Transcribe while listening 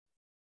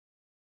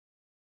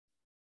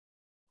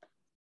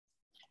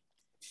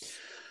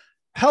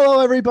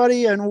Hello,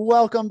 everybody, and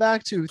welcome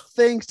back to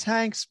Think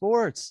Tank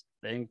Sports.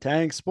 Think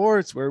Tank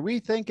Sports, where we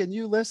think and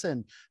you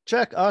listen.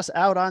 Check us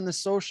out on the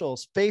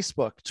socials,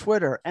 Facebook,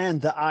 Twitter, and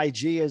the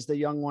IG, as the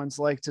young ones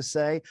like to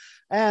say.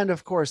 And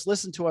of course,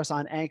 listen to us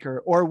on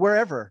Anchor or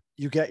wherever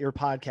you get your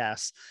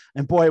podcasts.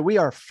 And boy, we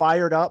are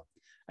fired up,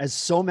 as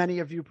so many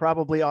of you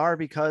probably are,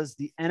 because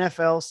the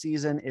NFL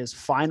season is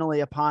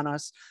finally upon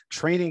us.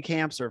 Training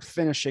camps are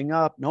finishing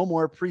up. No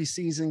more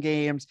preseason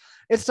games.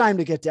 It's time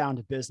to get down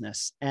to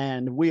business.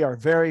 And we are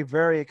very,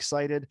 very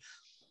excited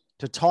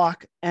to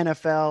talk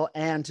NFL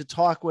and to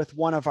talk with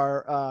one of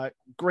our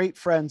great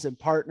friends and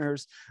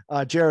partners,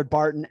 Jared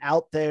Barton,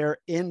 out there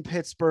in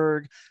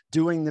Pittsburgh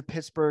doing the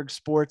Pittsburgh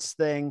sports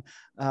thing.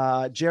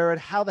 Jared,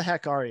 how the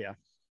heck are you?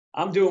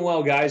 I'm doing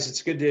well, guys.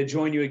 It's good to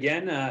join you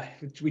again.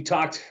 We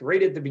talked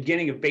right at the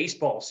beginning of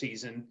baseball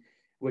season,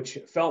 which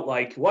felt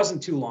like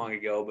wasn't too long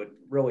ago, but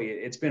really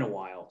it's been a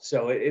while.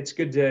 So it's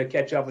good to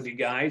catch up with you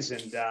guys.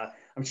 And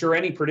I'm sure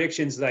any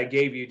predictions that I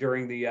gave you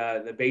during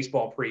the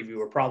baseball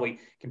preview are probably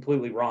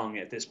completely wrong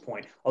at this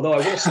point. Although I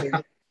will say,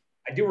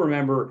 I do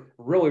remember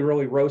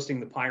really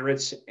roasting the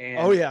Pirates. And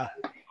oh, yeah.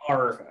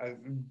 Are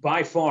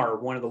by far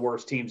one of the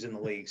worst teams in the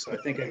league. So I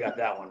think I got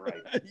that one right.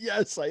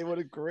 Yes, I would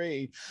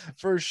agree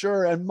for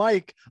sure. And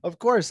Mike, of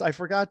course, I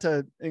forgot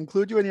to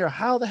include you in here.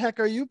 How the heck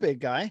are you,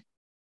 big guy?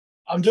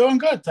 I'm doing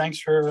good. Thanks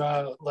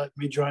for letting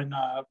me join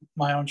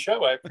my own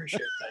show. I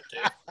appreciate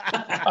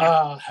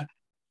that, Dave.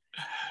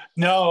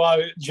 No,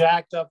 I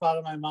jacked up out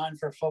of my mind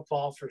for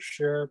football for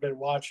sure. Been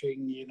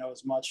watching,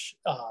 as much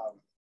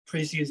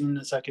preseason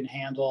as I can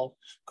handle.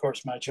 Of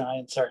course, my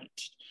Giants aren't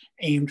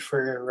aimed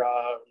for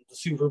the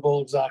Super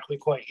Bowl exactly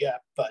quite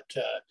yet, but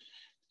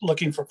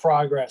looking for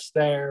progress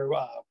there.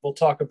 We'll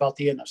talk about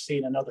the NFC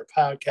in another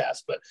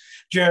podcast, but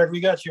Jared,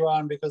 we got you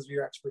on because of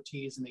your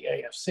expertise in the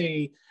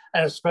AFC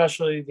and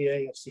especially the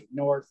AFC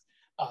North.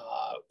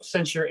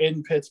 Since you're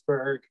in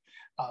Pittsburgh,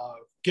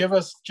 give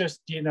us just,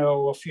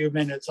 a few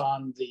minutes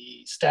on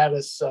the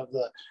status of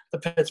the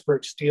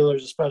Pittsburgh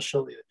Steelers,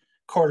 especially the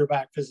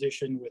quarterback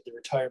position with the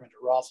retirement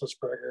of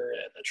Roethlisberger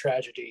and the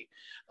tragedy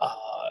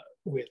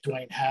with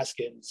Dwayne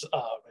Haskins.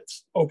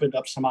 It's opened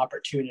up some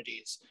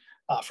opportunities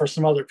for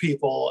some other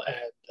people. And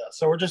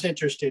so we're just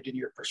interested in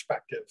your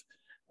perspective,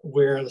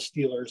 where the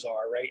Steelers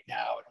are right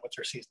now and what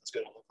their season is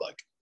going to look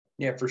like.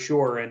 Yeah, for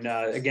sure. And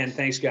again,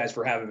 thanks guys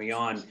for having me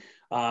on.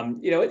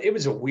 It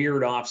was a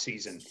weird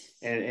offseason.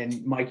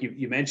 And Mike,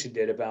 you mentioned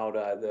it about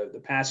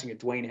the passing of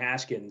Dwayne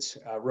Haskins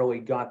really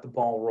got the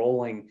ball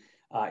rolling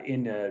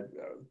in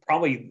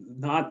probably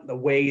not the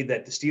way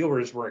that the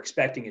Steelers were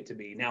expecting it to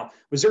be. Now,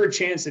 was there a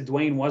chance that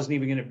Dwayne wasn't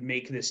even going to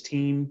make this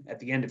team at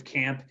the end of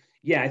camp?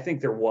 Yeah, I think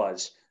there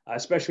was,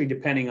 especially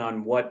depending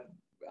on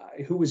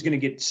who was going to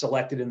get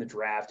selected in the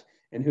draft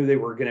and who they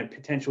were going to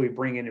potentially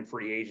bring in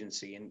free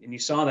agency. And you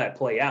saw that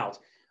play out.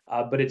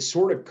 But it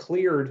sort of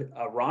cleared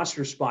a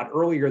roster spot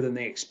earlier than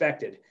they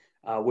expected,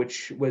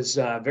 which was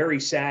a very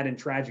sad and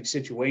tragic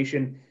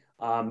situation.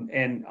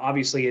 And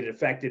obviously it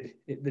affected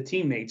the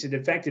teammates. It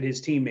affected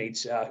his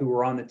teammates who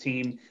were on the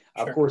team.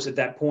 Sure. Of course, at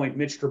that point,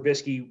 Mitch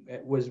Trubisky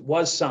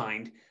was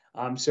signed.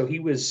 So he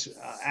was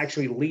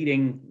actually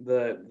leading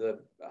the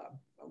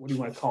what do you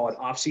want to call it,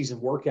 off-season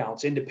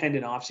workouts,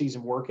 independent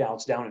off-season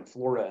workouts down in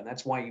Florida. And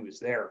that's why he was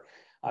there.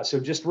 So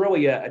just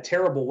really a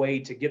terrible way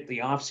to get the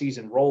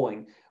off-season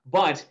rolling.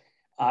 But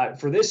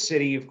for this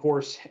city, of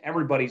course,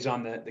 everybody's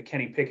on the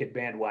Kenny Pickett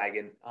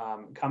bandwagon,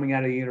 coming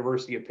out of the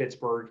University of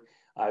Pittsburgh,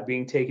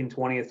 being taken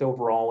 20th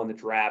overall in the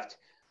draft.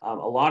 A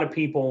lot of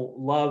people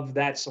love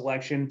that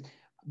selection.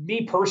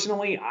 Me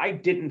personally, I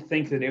didn't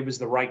think that it was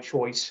the right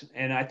choice.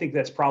 And I think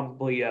that's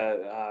probably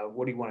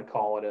what do you want to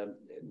call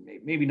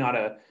it? Maybe not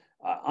a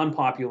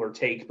unpopular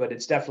take, but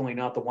it's definitely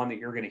not the one that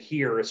you're going to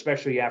hear,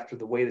 especially after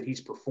the way that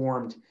he's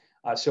performed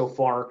so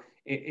far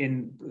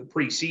in the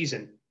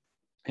preseason.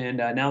 And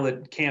now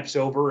that camp's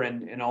over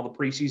and all the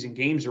preseason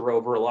games are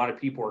over, a lot of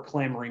people are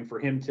clamoring for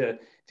him to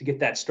get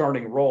that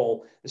starting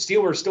role. The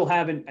Steelers still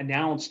haven't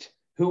announced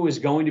who is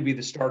going to be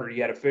the starter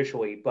yet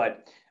officially,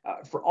 but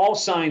for all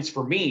signs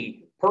for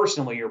me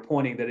personally are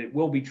pointing that it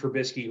will be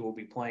Trubisky who will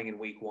be playing in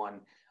week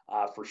one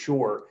for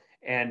sure.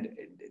 And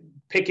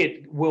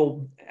Pickett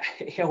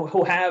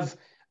he'll have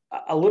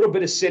a little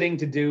bit of sitting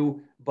to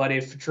do, but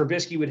if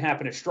Trubisky would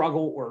happen to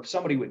struggle or if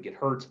somebody would get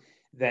hurt,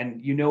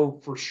 then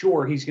for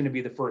sure he's going to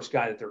be the first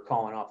guy that they're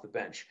calling off the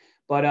bench.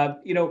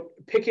 But,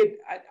 Pickett,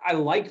 I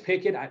like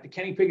Pickett.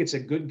 Kenny Pickett's a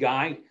good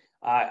guy.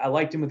 I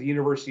liked him at the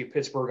University of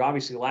Pittsburgh,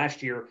 obviously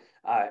last year,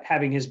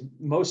 having his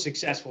most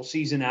successful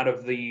season out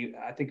of the,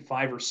 I think,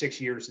 5 or 6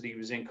 years that he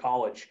was in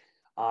college,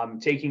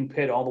 taking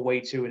Pitt all the way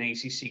to an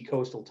ACC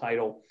Coastal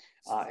title,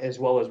 as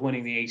well as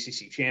winning the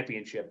ACC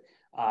championship.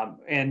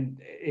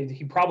 And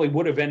he probably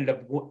would have ended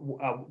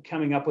up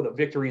coming up with a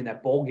victory in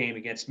that bowl game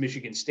against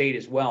Michigan State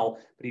as well,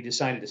 but he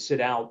decided to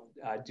sit out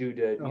due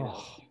to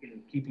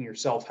keeping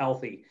yourself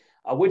healthy,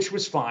 which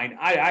was fine.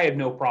 I had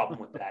no problem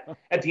with that.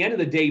 At the end of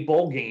the day,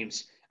 bowl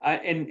games,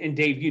 and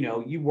Dave,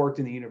 you worked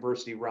in the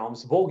university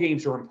realms. Bowl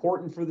games are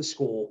important for the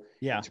school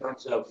in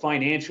terms of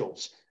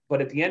financials,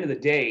 but at the end of the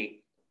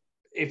day,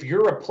 if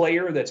you're a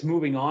player that's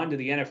moving on to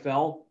the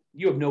NFL,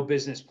 you have no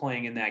business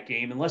playing in that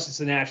game unless it's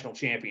the national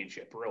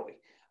championship, really,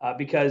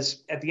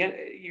 because at the end,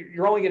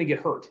 you're only going to get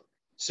hurt.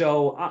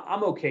 So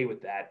I'm okay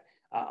with that.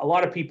 A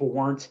lot of people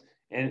weren't,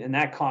 and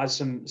that caused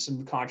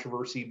some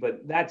controversy,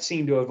 but that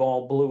seemed to have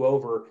all blew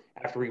over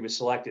after he was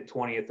selected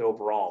 20th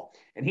overall.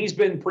 And he's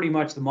been pretty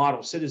much the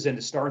model citizen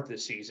to start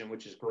this season,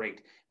 which is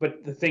great.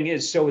 But the thing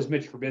is, so is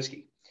Mitch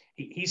Trubisky.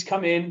 He's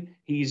come in,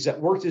 he's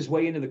worked his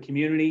way into the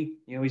community.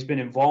 He's been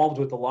involved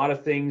with a lot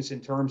of things in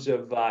terms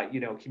of,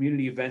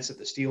 community events that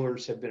the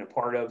Steelers have been a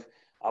part of,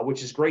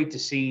 which is great to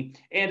see.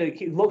 And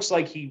it looks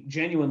like he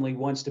genuinely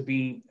wants to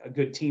be a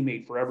good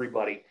teammate for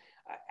everybody,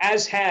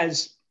 as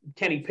has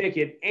Kenny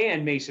Pickett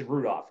and Mason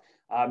Rudolph.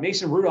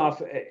 Mason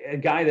Rudolph, a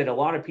guy that a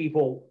lot of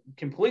people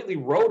completely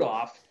wrote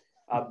off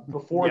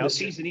before the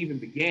season even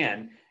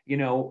began.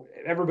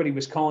 Everybody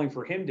was calling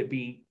for him to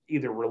be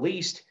either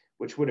released,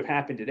 which would have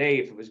happened today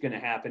if it was going to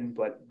happen,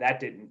 but that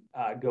didn't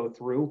go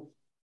through.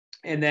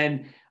 And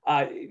then,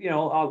 a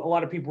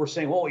lot of people were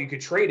saying, well, you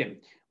could trade him.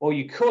 Well,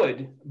 you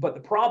could, but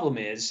the problem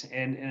is,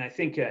 and I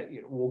think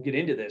we'll get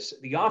into this,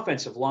 the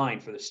offensive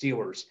line for the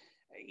Steelers,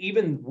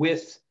 even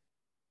with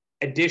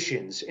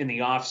additions in the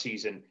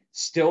offseason,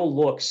 still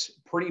looks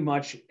pretty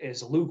much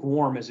as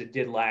lukewarm as it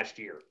did last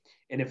year.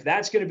 And if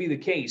that's going to be the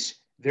case,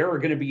 there are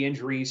going to be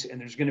injuries and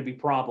there's going to be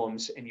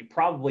problems, and you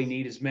probably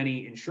need as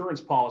many insurance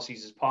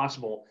policies as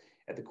possible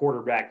at the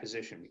quarterback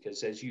position,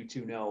 because as you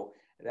two know,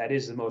 that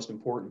is the most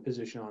important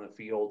position on the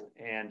field.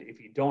 And if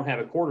you don't have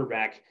a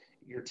quarterback,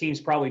 your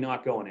team's probably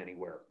not going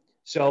anywhere.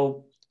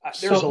 So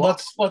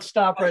let's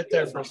stop right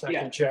there for a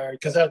second, Jared,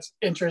 because that's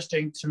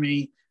interesting to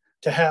me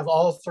to have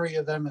all three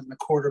of them in the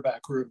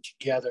quarterback room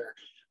together.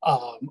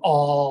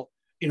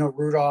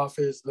 Rudolph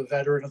is the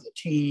veteran of the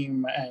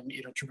team, and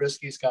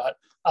Trubisky's got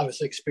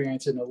obviously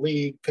experience in the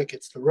league.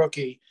 Pickett's the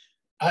rookie.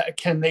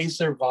 Can they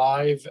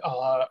survive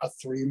a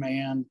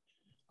three-man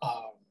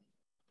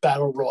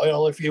battle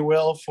royal, if you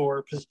will,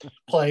 for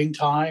playing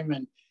time?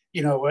 And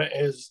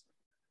as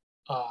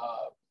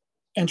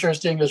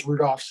interesting as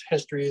Rudolph's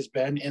history has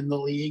been in the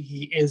league,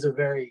 he is a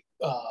very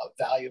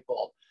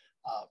valuable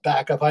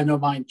backup. I know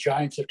my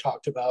Giants have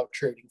talked about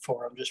trading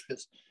for him just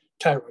because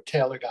Tyrod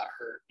Taylor got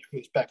hurt,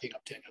 who's backing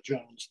up Daniel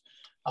Jones.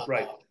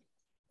 Right.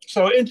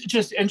 So it's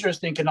just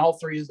interesting. Can all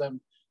three of them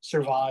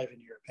survive,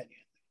 in your opinion,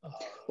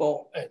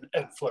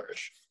 and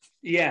flourish?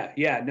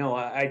 Yeah. No,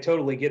 I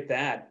totally get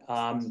that.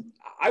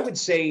 I would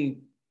say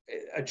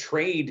a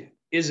trade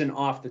isn't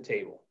off the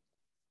table.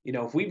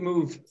 If we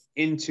move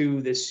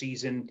into this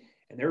season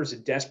and there's a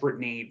desperate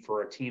need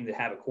for a team to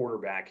have a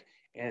quarterback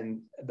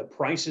and the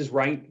price is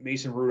right,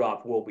 Mason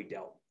Rudolph will be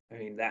dealt. I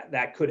mean,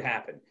 that could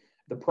happen.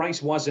 The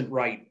price wasn't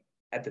right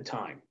at the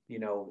time.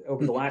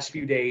 Over the last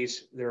few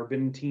days, there have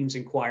been teams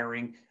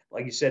inquiring.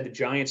 Like you said, the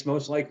Giants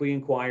most likely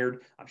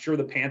inquired. I'm sure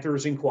the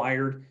Panthers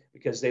inquired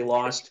because they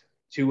lost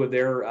two of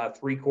their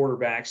three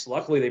quarterbacks.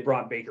 Luckily, they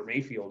brought Baker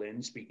Mayfield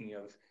in, speaking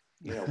of,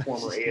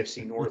 former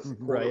AFC North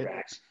quarterbacks.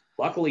 Right.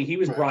 Luckily, he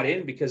was brought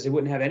in because they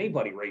wouldn't have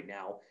anybody right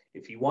now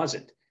if he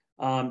wasn't.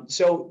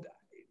 So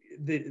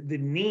the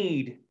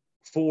need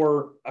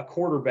for a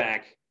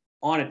quarterback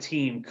on a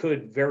team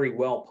could very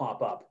well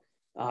pop up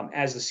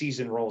as the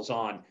season rolls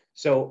on.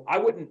 So I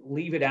wouldn't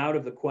leave it out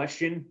of the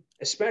question,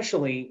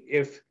 especially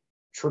if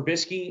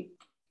Trubisky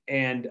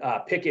and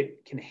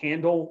Pickett can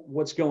handle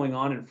what's going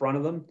on in front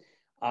of them.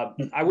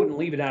 I wouldn't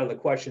leave it out of the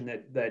question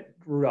that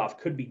Rudolph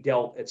could be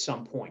dealt at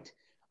some point.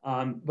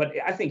 But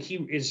I think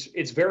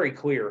it's very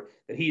clear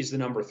that he's the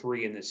number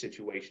 3 in this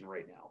situation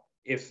right now.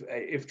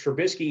 If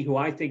Trubisky, who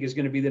I think is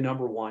going to be the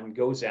number 1,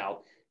 goes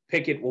out,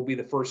 Pickett will be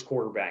the first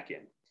quarterback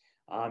in.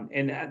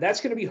 And that's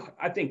going to be,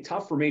 I think,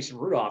 tough for Mason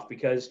Rudolph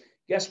because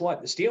guess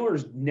what? The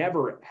Steelers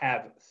never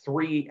have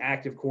 3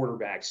 active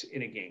quarterbacks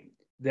in a game.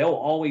 They'll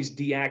always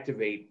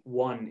deactivate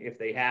one if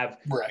they have.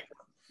 Right.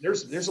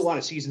 There's a lot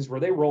of seasons where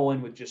they roll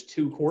in with just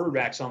 2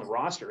 quarterbacks on the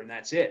roster and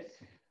that's it.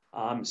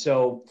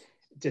 So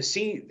to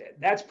see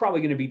that's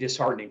probably going to be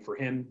disheartening for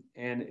him,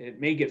 and it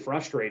may get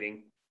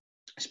frustrating,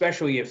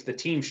 especially if the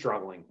team's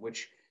struggling,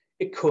 which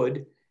it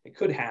could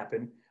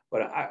happen.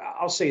 But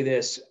I'll say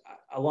this,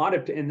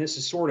 and this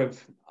is sort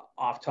of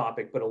off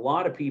topic, but a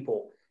lot of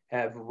people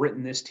have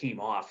written this team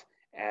off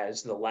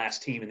as the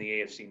last team in the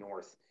AFC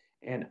North.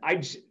 And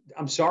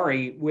I'm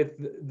sorry, with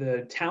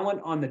the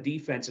talent on the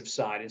defensive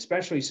side,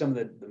 especially some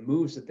of the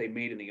moves that they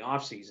made in the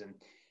offseason,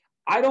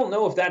 I don't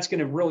know if that's going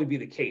to really be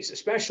the case,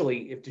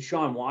 especially if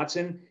Deshaun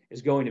Watson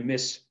is going to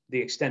miss the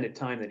extended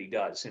time that he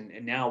does. And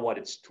now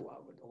it's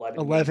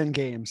 11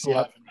 games.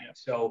 Yeah.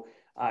 So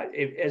that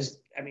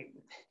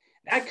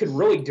could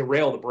really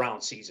derail the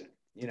Browns season,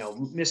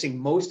 missing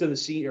most of the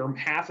season or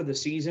half of the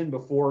season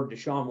before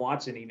Deshaun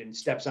Watson even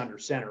steps under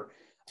center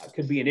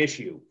could be an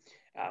issue,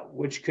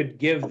 which could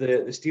give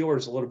the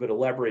Steelers a little bit of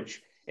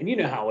leverage. And you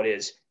know how it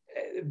is,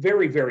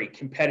 very, very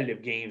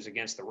competitive games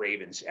against the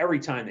Ravens every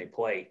time they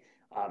play.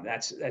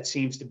 That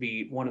seems to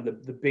be one of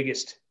the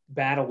biggest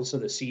battles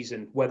of the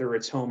season, whether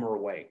it's home or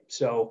away.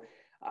 So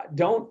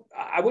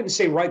I wouldn't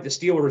say write the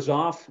Steelers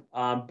off,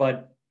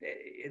 but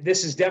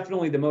this is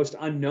definitely the most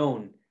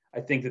unknown,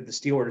 I think, that the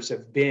Steelers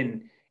have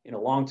been in a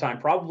long time,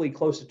 probably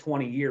close to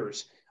 20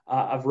 years,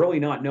 of really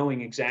not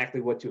knowing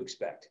exactly what to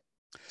expect.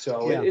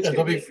 So it's going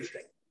to be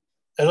interesting.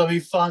 It'll be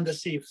fun to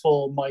see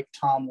full Mike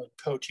Tomlin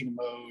coaching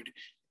mode,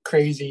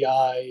 crazy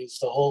eyes,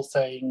 the whole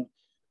thing,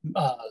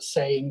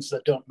 sayings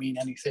that don't mean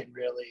anything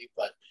really,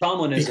 but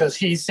because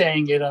he's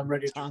saying it, I'm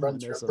ready to run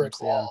through a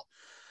brick wall.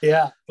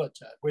 Yeah, but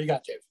what do you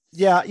got, Dave?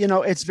 Yeah,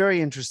 it's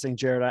very interesting,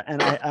 Jared,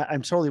 and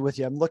I'm totally with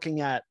you. I'm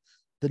looking at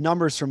the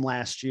numbers from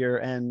last year,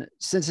 and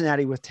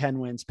Cincinnati with 10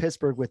 wins,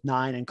 Pittsburgh with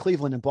 9, and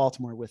Cleveland and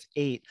Baltimore with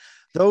 8.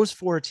 Those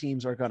 4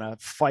 teams are going to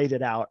fight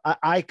it out.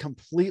 I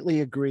completely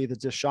agree. The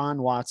Deshaun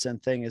Watson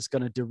thing is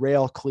going to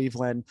derail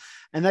Cleveland,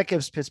 and that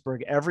gives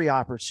Pittsburgh every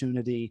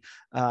opportunity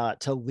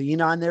to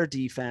lean on their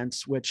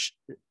defense, which,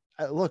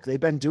 look, they've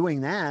been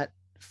doing that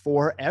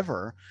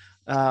forever,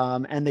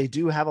 and they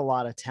do have a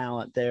lot of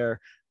talent there.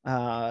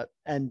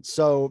 And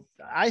so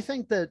I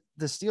think that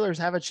the Steelers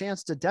have a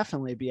chance to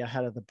definitely be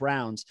ahead of the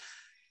Browns.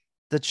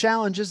 The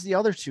challenge is the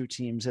other 2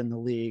 teams in the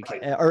league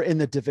or in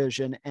the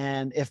division.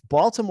 And if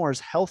Baltimore's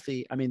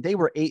healthy, I mean, they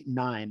were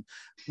 8-9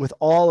 with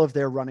all of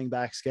their running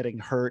backs getting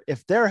hurt.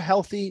 If they're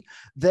healthy,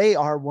 they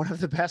are one of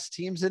the best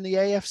teams in the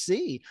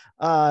AFC.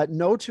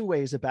 No two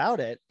ways about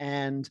it.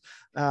 And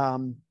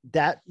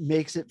that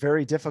makes it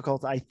very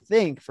difficult, I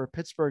think, for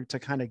Pittsburgh to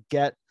kind of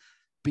get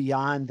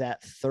beyond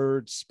that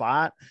 3rd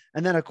spot.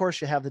 And then of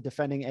course you have the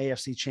defending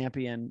AFC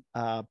champion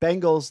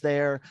Bengals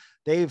there.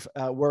 They've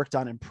worked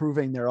on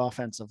improving their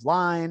offensive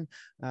line.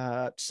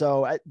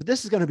 So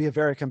this is going to be a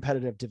very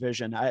competitive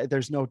division.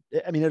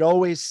 It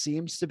always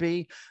seems to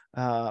be,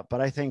 but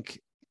I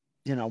think,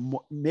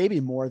 maybe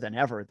more than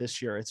ever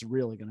this year, it's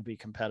really going to be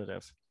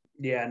competitive.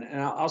 Yeah.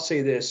 And I'll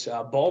say this,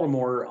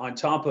 Baltimore, on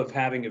top of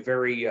having a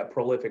very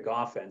prolific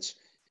offense,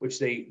 which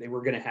they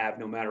were going to have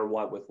no matter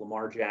what, with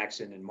Lamar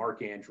Jackson and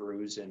Mark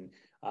Andrews, and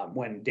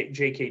when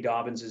J.K.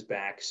 Dobbins is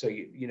back. So,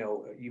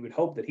 you would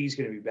hope that he's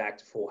going to be back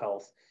to full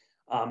health.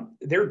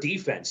 Their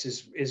defense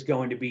is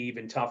going to be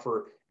even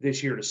tougher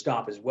this year to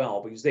stop as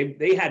well, because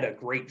they had a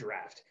great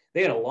draft.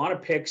 They had a lot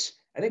of picks.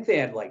 I think they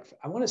had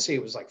I want to say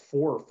it was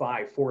 4 or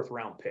 5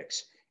 4th-round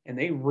picks, and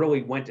they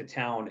really went to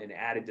town and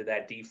added to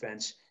that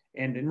defense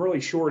and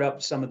really shored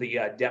up some of the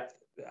depth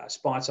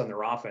spots on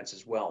their offense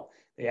as well.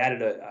 They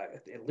added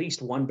at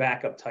least 1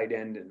 backup tight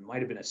end, and might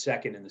have been a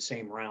second in the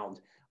same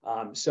round.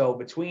 So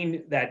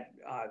between that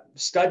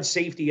stud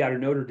safety out of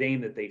Notre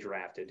Dame that they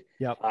drafted,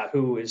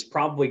 who is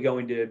probably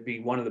going to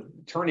be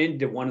turn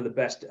into one of the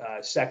best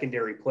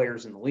secondary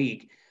players in the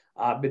league,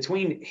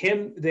 between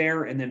him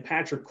there and then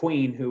Patrick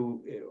Queen,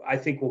 who I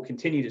think will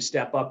continue to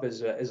step up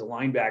as a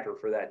linebacker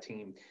for that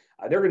team,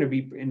 they're going to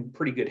be in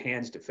pretty good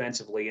hands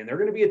defensively, and they're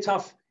going to be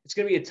it's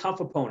going to be a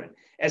tough opponent,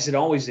 as it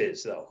always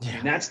is, though. I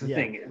mean, that's the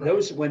thing.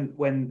 Those when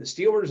the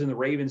Steelers and the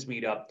Ravens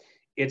meet up,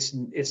 it's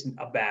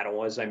a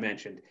battle, as I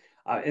mentioned.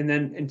 And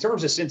then in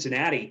terms of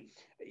Cincinnati,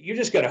 you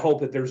just got to hope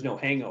that there's no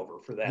hangover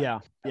for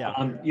them.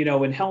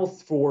 And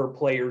health for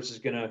players is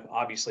going to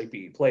obviously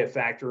play a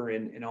factor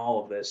in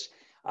all of this.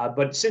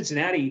 But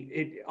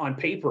Cincinnati, on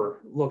paper,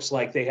 looks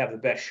like they have the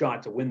best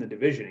shot to win the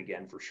division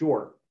again, for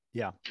sure.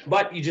 Yeah.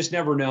 But you just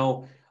never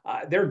know.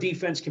 Their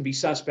defense can be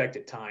suspect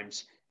at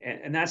times.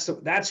 And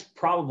that's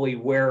probably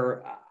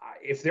where,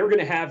 if they're going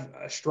to have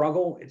a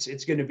struggle,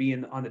 it's going to be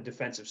on the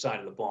defensive side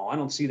of the ball. I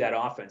don't see that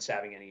offense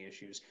having any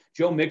issues.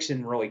 Joe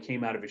Mixon really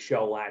came out of his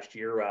shell last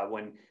year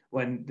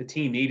when the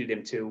team needed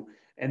him to.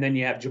 And then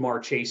you have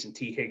Jamar Chase and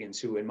T. Higgins,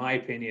 who, in my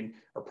opinion,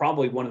 are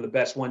probably one of the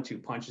best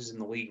 1-2 punches in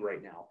the league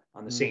right now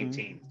on the same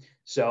team.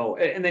 So,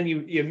 and then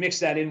you mix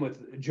that in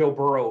with Joe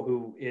Burrow,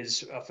 who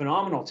is a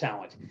phenomenal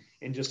talent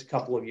in just a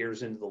couple of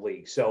years into the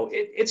league. So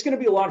it's going to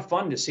be a lot of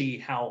fun to see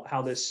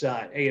how this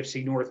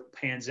AFC North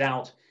pans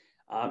out.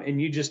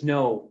 And you just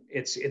know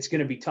it's going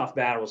to be tough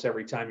battles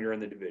every time you're in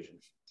the division.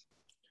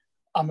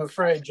 I'm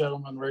afraid,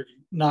 gentlemen, we're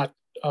not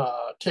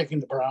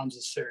taking the Browns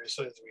as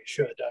seriously as we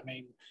should. I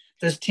mean,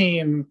 this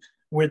team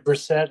with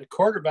Brissett, a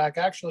quarterback,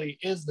 actually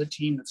is the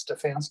team that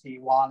Stefanski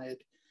wanted,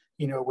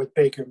 with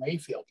Baker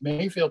Mayfield.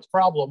 Mayfield's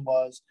problem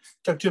was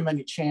took too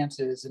many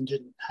chances and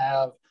didn't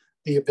have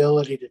the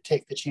ability to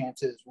take the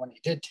chances when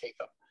he did take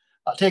them,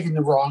 taking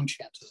the wrong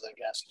chances, I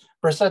guess.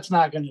 Brissett's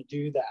not going to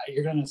do that.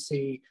 You're going to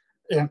see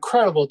an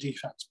incredible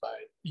defense by,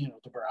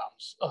 the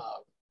Browns,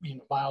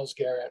 Myles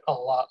Garrett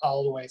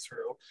all the way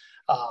through,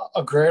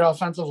 a great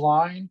offensive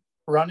line,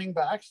 running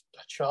backs,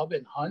 Chubb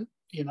and Hunt,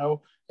 and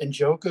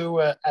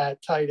Njoku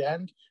at tight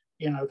end.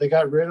 They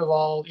got rid of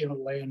all,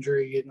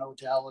 Landry and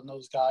Odell and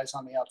those guys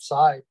on the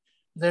outside.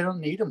 They don't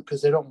need them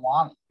because they don't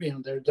want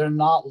them. They're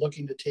not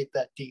looking to take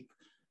that deep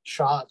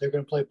shot. They're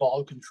going to play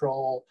ball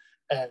control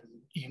and,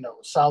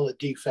 solid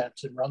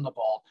defense and run the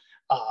ball.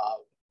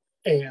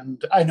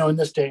 And I know in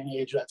this day and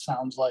age, that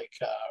sounds like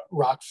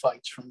rock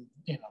fights from,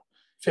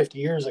 50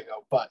 years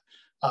ago, but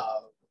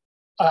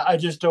I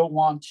just don't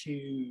want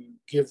to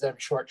give them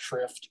short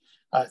shrift.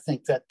 I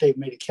think that they've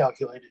made a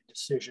calculated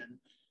decision,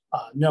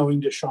 knowing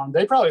Deshaun.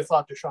 They probably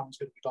thought Deshaun was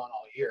going to be gone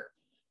all year.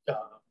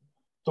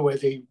 the way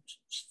they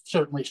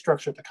certainly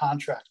structured the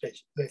contract,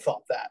 they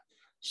thought that.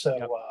 So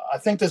Yep. I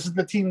think this is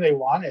the team they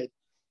wanted.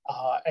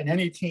 And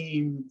any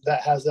team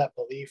that has that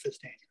belief is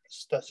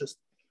dangerous. That's just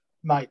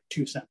my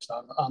 2 cents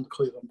on the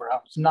Cleveland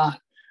Browns.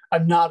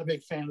 I'm not a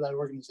big fan of that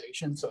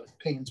organization, so it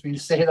pains me to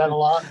say that a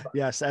lot. But,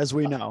 Yes, as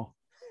we know.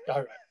 all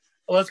right.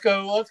 Let's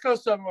go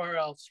somewhere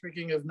else.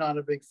 Speaking of not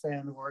a big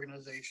fan of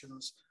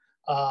organizations,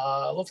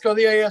 let's go to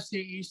the AFC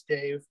East,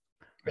 Dave,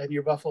 and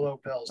your Buffalo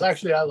Bills.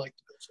 Actually, I like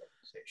the Bills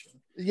organization.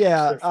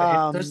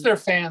 Yeah. There's their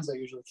fans I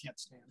usually can't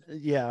stand.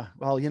 Yeah.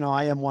 Well,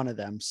 I am one of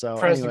them. So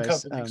Present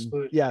anyways, company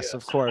excluded, yes,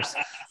 of course.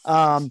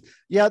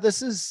 Yeah,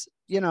 this is,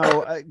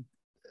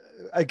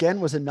 again,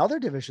 was another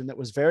division that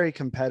was very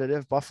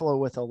competitive. Buffalo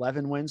with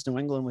 11 wins, New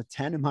England with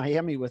 10, and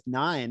Miami with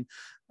 9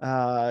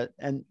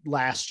 and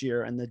last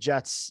year, and the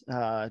Jets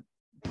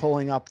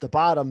pulling up the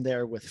bottom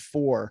there with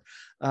 4.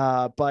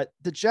 But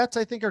the Jets,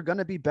 I think, are going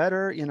to be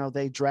better.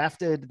 They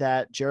drafted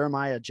that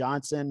Jeremiah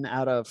Johnson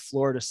out of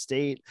Florida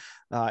State.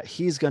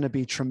 He's going to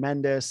be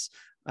tremendous.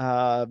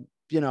 I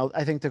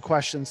think the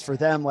questions for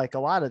them, like a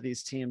lot of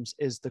these teams,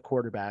 is the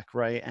quarterback,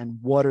 right? And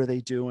what are they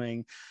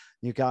doing?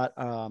 You got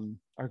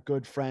our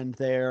good friend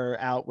there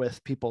out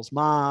with people's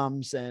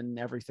moms and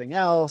everything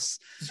else.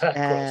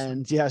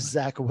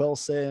 Zach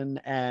Wilson.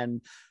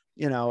 And,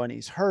 and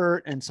he's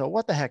hurt. And so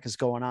what the heck is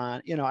going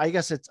on? I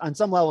guess it's on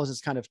some levels,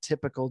 it's kind of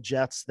typical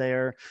Jets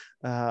there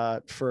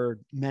for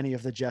many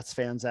of the Jets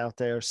fans out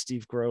there.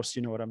 Steve Gross,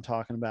 you know what I'm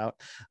talking about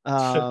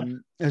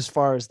as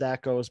far as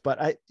that goes.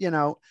 But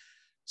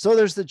so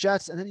there's the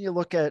Jets. And then you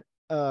look at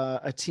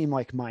a team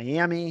like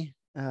Miami.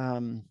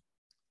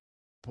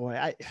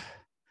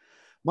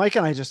 Mike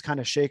and I just kind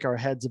of shake our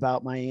heads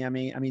about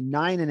Miami. I mean,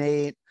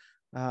 9-8,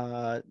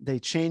 they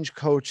change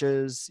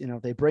coaches,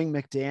 they bring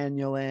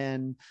McDaniel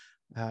in.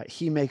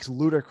 He makes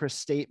ludicrous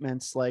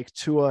statements like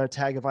Tua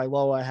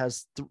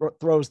Tagovailoa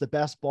throws the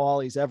best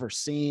ball he's ever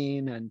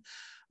seen. And,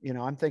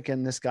 I'm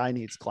thinking this guy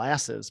needs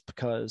glasses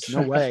because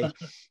no way.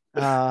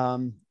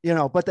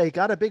 But they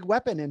got a big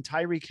weapon in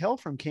Tyreek Hill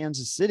from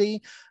Kansas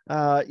City.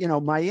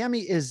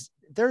 Miami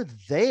they're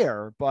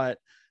there, but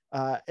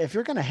if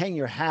you're going to hang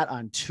your hat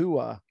on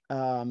Tua,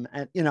 and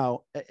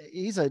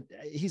he's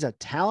a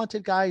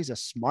talented guy. He's a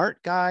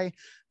smart guy.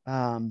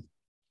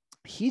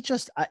 He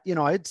just, I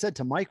had said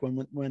to Mike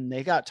when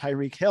they got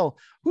Tyreek Hill,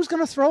 who's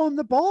going to throw him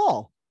the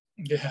ball?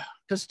 Yeah.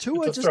 Because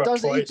Tua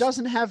he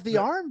doesn't have the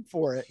arm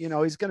for it.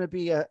 He's going to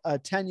be a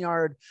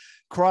 10-yard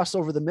cross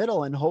over the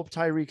middle and hope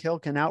Tyreek Hill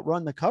can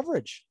outrun the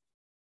coverage.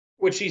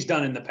 Which he's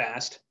done in the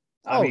past.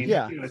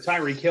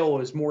 Tyreek Hill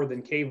is more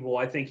than capable.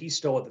 I think he's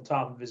still at the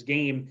top of his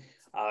game.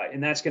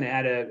 And that's going to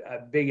add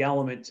a big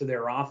element to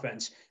their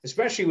offense,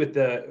 especially with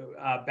the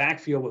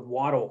backfield with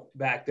Waddle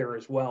back there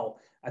as well.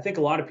 I think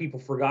a lot of people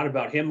forgot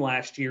about him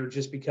last year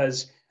just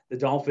because the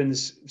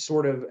Dolphins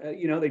sort of,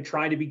 they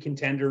tried to be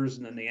contenders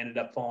and then they ended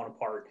up falling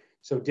apart.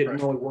 So it didn't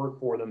really work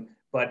for them.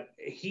 But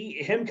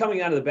him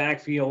coming out of the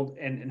backfield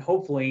and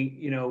hopefully,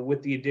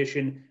 with the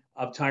addition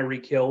of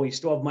Tyreek Hill, you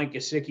still have Mike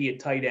Gesicki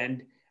at tight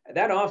end.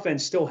 That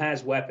offense still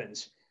has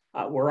weapons.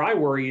 Where I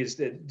worry is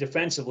that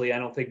defensively, I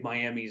don't think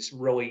Miami's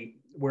really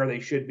where they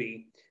should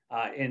be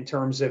in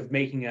terms of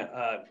making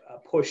a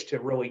push to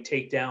really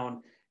take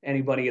down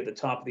anybody at the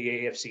top of the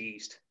AFC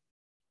East.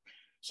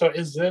 So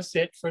is this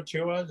it for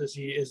Tua?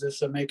 Is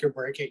this a make or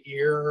break it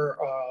year,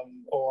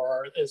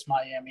 or is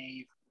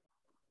Miami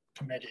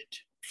committed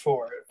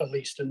for at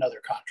least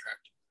another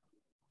contract?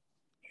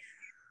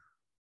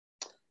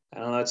 I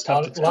don't know. It's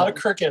tough. A lot of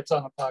crickets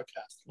on a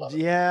podcast.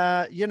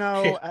 Yeah,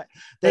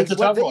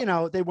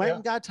 they went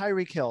and got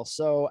Tyreek Hill,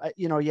 so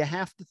you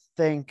have to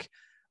think.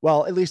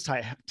 Well, at least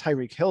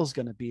Tyreek Hill's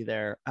going to be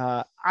there.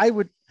 I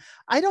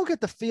don't get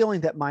the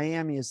feeling that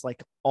Miami is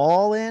like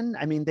all in.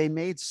 I mean, they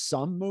made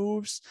some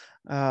moves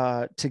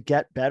to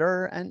get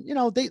better, and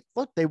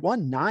they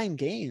won 9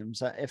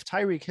 games. If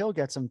Tyreek Hill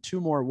gets them 2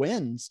 more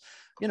wins,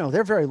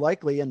 they're very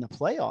likely in the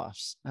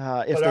playoffs.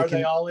 But are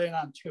they all in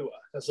on Tua?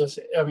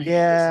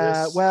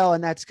 Well,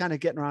 and that's kind of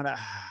getting around.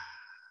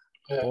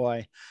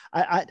 Boy,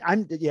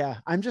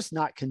 I'm just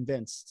not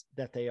convinced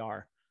that they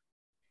are.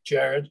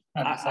 Jared,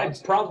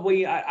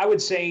 I would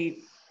say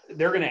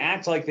they're going to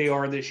act like they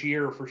are this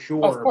year for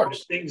sure. Of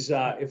course.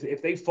 But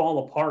if they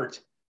fall apart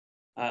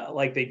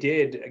like they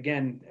did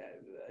again,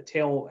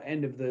 tail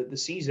end of the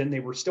season, they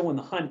were still in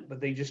the hunt,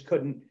 but they just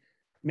couldn't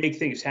make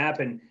things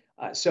happen.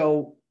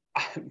 So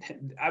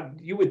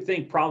you would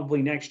think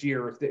probably next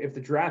year, if the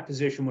draft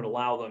position would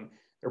allow them,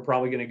 they're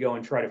probably going to go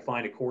and try to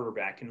find a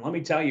quarterback. And let me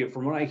tell you,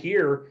 from what I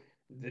hear,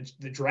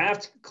 the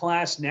draft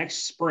class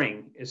next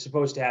spring is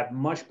supposed to have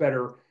much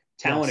better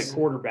talented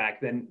quarterback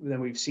than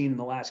we've seen in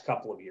the last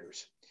couple of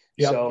years.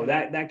 Yep. So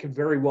that could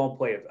very well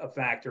play a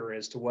factor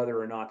as to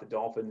whether or not the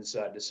Dolphins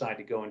decide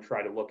to go and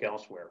try to look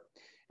elsewhere.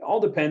 It all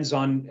depends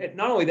on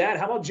not only that,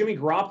 how about Jimmy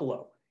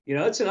Garoppolo?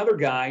 That's another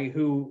guy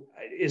who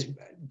is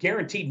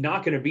guaranteed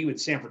not going to be with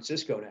San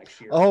Francisco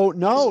next year. Oh,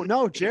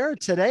 no,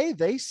 Jared, today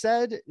they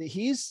said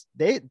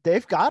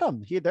they've got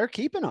him. They're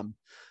keeping him.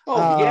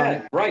 Oh,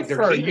 yeah, right. They're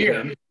for a keeping year.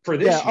 him for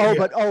this Yeah.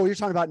 year. You're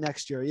talking about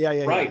next year.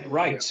 Yeah. Right, Yeah.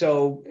 right. Yeah.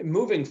 So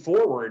moving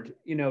forward,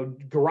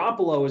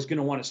 Garoppolo is going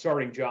to want a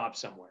starting job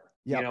somewhere.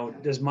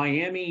 Yep. Does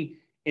Miami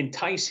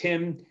entice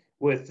him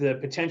with the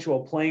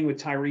potential of playing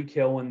with Tyreek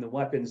Hill and the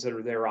weapons that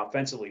are there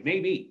offensively?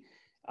 Maybe.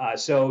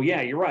 So,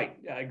 yeah, you're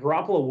right.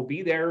 Garoppolo will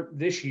be there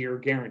this year,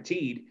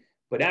 guaranteed.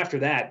 But after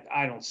that,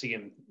 I don't see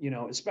him,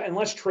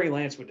 unless Trey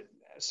Lance would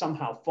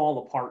somehow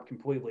fall apart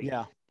completely.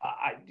 Yeah.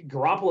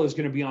 Garoppolo is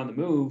going to be on the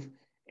move,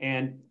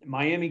 and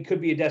Miami could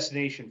be a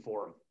destination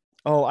for him.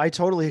 Oh, I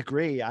totally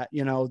agree.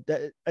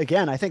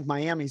 Again, I think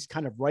Miami's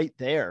kind of right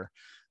there.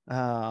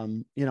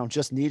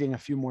 Just needing a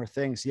few more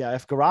things. Yeah,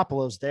 if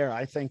Garoppolo's there,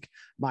 I think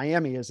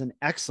Miami is an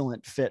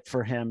excellent fit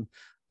for him.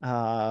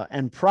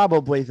 And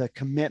probably the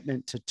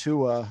commitment to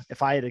Tua,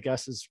 if I had to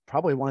guess, is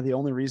probably one of the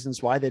only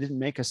reasons why they didn't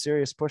make a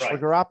serious push for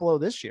Garoppolo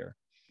this year.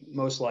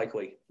 Most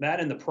likely. That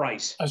and the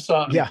price. I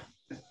saw. Yeah.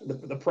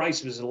 The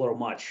price was a little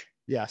much.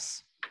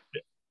 Yes.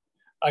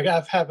 I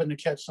happened to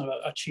catch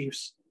a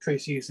Chiefs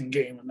preseason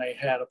game, and they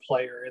had a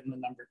player in the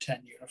number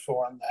 10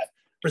 uniform that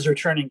was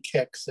returning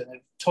kicks, and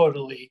it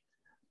totally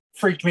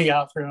freaked me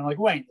out. I'm like,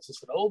 wait, is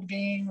this an old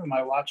game? Am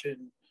I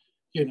watching,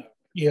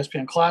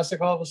 ESPN Classic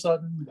all of a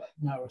sudden? But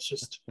no, it's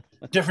just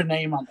a different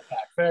name on the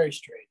back. Very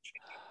strange.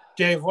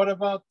 Dave, what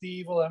about the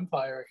evil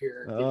empire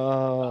here?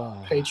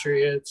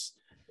 Patriots,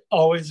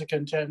 always a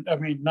contender. I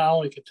mean, not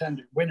only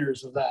contender,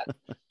 winners of that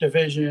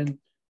division.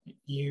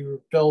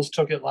 You Bills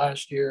took it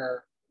last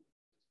year.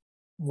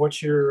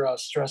 What's your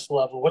stress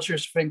level? What's your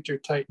sphincter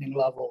tightening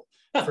level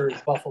for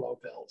Buffalo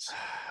Bills?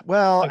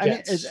 Well,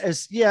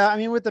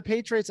 with the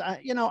Patriots,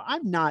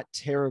 I'm not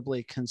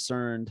terribly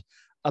concerned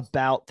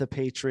about the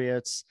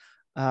Patriots.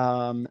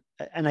 And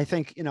I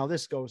think,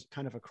 this goes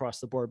kind of across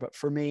the board, but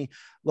for me,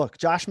 look,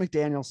 Josh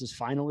McDaniels is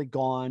finally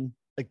gone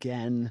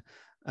again.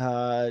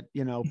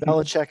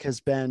 Belichick has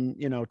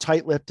been,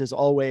 tight-lipped as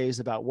always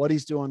about what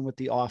he's doing with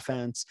the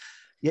offense.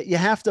 You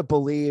have to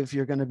believe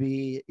you're going to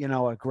be,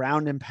 a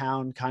ground and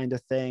pound kind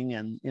of thing,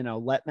 and,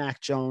 let Mac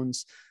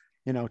Jones,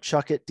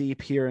 chuck it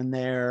deep here and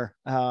there.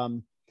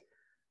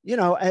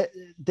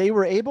 They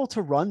were able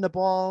to run the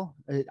ball,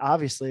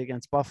 obviously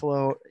against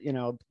Buffalo.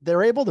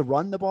 They're able to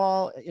run the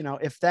ball.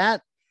 If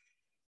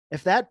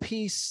that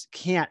piece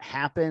can't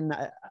happen,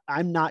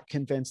 I'm not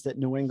convinced that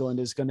New England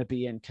is going to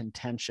be in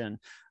contention.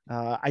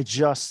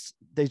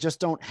 They just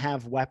don't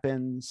have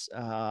weapons.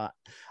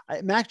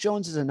 Mac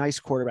Jones is a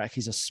nice quarterback.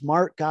 He's a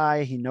smart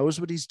guy. He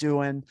knows what he's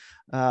doing.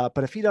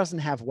 But if he doesn't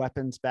have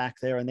weapons back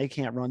there and they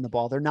can't run the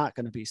ball, they're not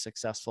going to be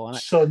successful.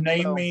 So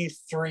name me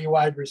 3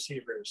 wide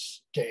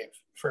receivers, Dave,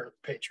 for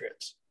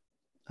Patriots.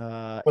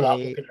 Without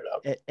looking it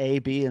up. A,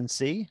 B, and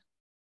C.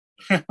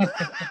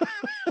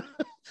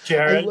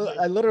 Jared,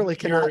 I literally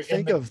cannot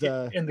think of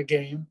in the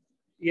game.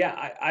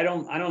 Yeah, I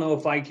don't know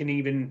if I can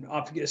even,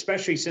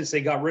 especially since they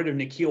got rid of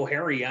N'Keal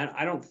Harry.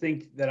 I don't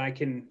think that I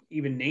can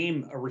even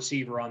name a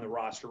receiver on the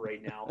roster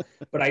right now.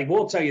 But I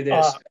will tell you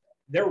this: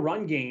 their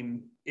run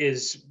game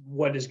is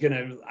what is going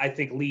to, I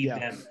think, lead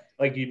them.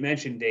 Like you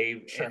mentioned,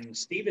 Dave, sure. And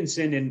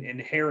Stevenson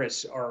and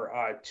Harris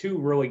are 2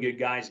 really good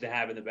guys to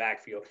have in the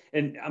backfield.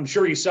 And I'm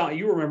sure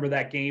you remember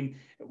that game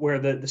where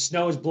the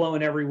snow is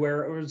blowing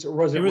everywhere, or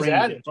was it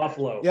raining in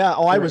Buffalo? Yeah.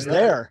 Oh, I was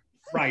there.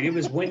 Right. It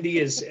was windy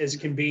as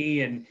can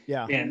be. And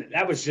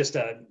that was just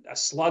a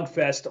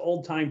slugfest,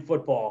 old time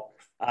football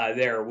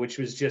there, which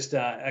was just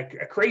a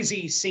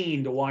crazy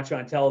scene to watch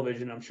on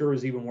television. I'm sure it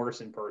was even worse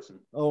in person.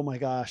 Oh my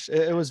gosh.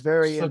 It was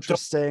very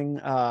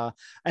interesting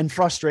and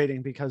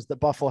frustrating because the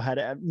Buffalo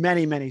had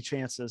many, many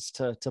chances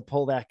to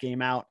pull that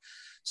game out.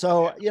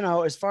 So,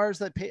 as far as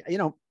that,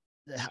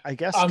 I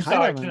guess I'm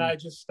sorry. Can I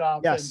just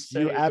stop? Yes, and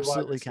say you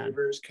absolutely can.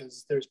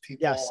 Because there's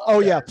people. Yes. Oh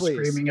yeah, please.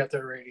 Screaming at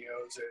their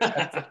radios.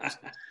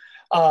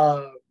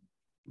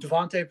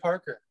 Devontae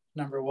Parker,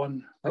 number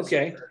 1.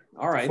 Okay.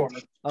 All right.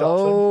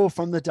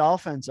 From the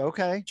Dolphins.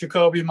 Okay.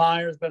 Jacoby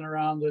Meyer's been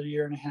around a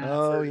year and a half.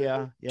 Oh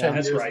yeah. 10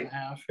 that's years right. And a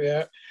half.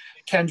 Yeah.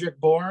 Kendrick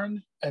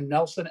Bourne and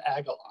Nelson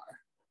Aguilar.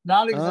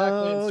 Not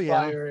exactly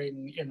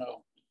inspiring,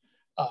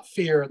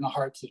 fear in the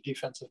hearts of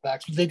defensive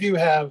backs, but they do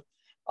have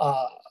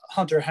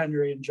Hunter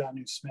Henry and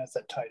Jonnu Smith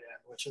at tight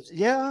end, which is and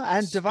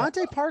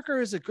Devontae Parker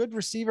is a good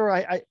receiver.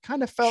 I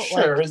kind of felt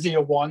is he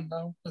a 1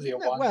 though? Is he a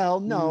 1? Well,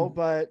 no,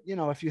 but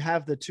if you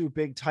have the 2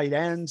 big tight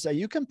ends,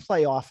 you can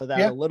play off of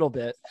that a little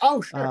bit.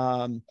 Oh,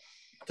 sure.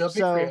 They'll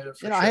be creative.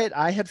 Sure.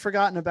 I had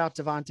forgotten about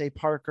Devontae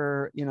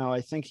Parker.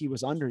 I think he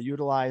was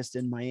underutilized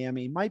in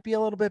Miami. Might be a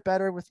little bit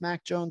better with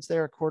Mac Jones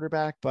there at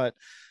quarterback, but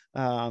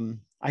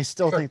I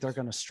still think they're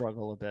going to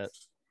struggle a bit.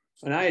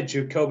 And I had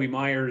Jacoby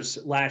Myers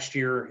last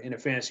year in a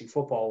fantasy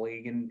football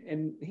league,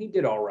 and he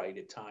did all right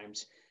at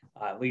times,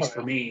 at least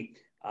for me.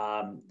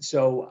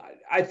 So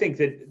I think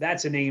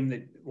that's a name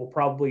that will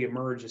probably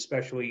emerge,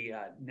 especially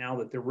now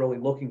that they're really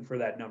looking for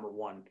that number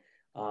 1.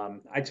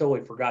 I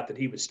totally forgot that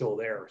he was still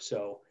there.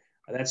 So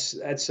that's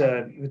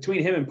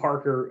between him and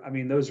Parker. I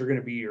mean, those are going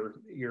to be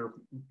your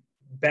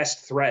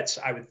best threats,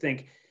 I would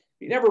think.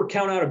 You never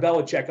count out a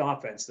Belichick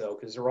offense, though,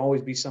 because there will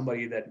always be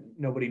somebody that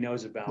nobody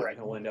knows about, and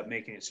he'll end up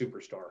making a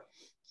superstar.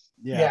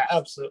 Yeah,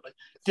 absolutely.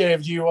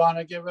 Dave, do you want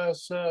to give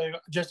us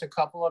just a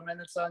couple of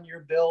minutes on your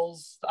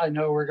Bills? I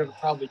know we're going to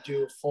probably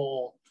do a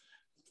full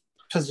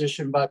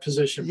position by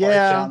position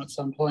breakdown at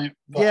some point.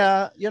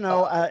 But,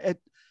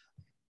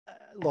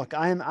 look,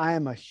 I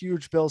am a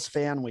huge Bills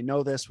fan. We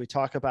know this. We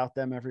talk about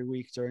them every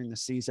week during the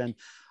season.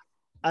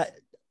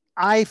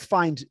 I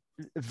find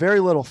very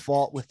little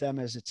fault with them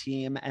as a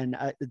team,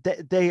 and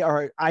they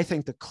are, I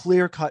think, the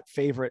clear-cut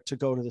favorite to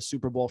go to the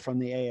Super Bowl from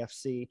the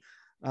AFC.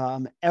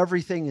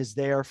 Everything is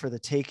there for the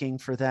taking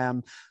for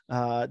them.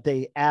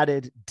 They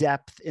added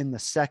depth in the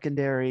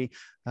secondary.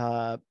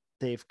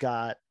 They've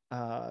got,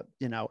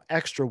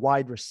 extra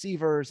wide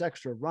receivers,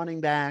 extra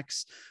running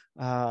backs.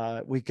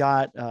 We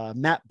got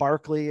Matt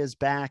Barkley is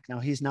back. Now,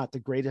 he's not the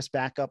greatest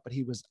backup, but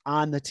he was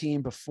on the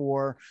team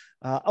before.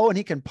 And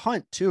he can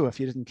punt too, if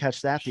you didn't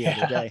catch that the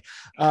other day.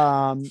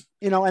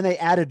 And they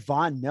added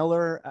Von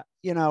Miller.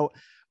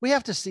 We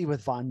have to see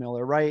with Von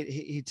Miller, right?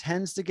 He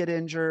tends to get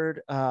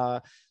injured.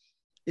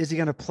 Is he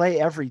going to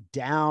play every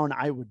down?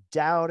 I would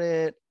doubt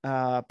it.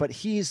 But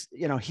he's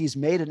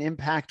made an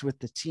impact with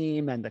the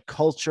team and the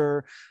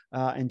culture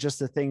and just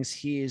the things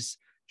he's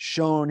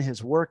shown,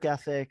 his work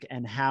ethic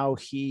and how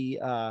he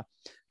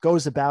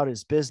goes about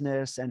his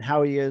business and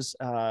how he is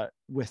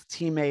with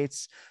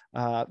teammates.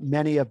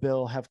 Many a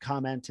Bill have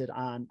commented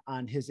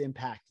on his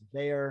impact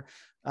there.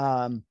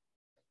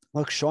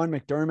 Look, Sean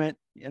McDermott,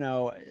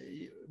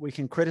 we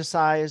can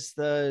criticize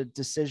the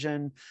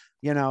decision,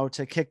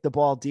 to kick the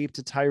ball deep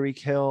to Tyreek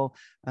Hill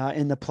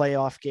in the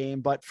playoff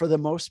game. But for the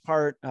most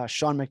part,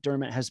 Sean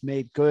McDermott has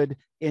made good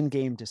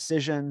in-game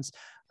decisions.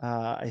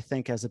 I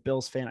think as a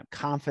Bills fan, I'm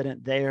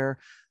confident there.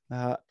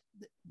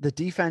 The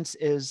defense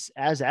is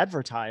as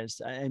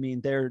advertised. I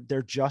mean,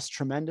 they're just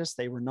tremendous.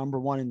 They were number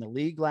one in the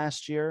league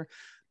last year.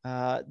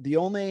 The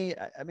only,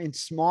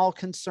 small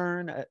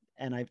concern,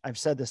 and I've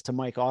said this to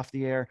Mike off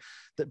the air,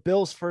 that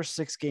Bill's first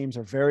 6 games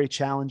are very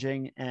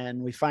challenging.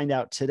 And we find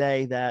out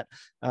today that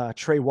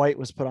Trey White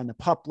was put on the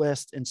PUP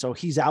list. And so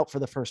he's out for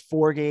the first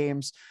 4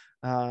 games.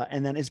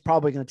 And then it's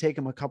probably going to take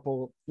him a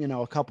couple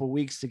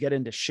weeks to get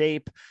into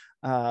shape.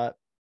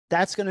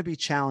 That's going to be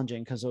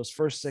challenging because those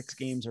first 6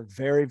 games are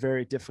very,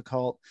 very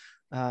difficult.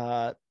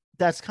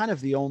 That's kind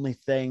of the only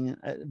thing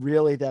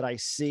really that I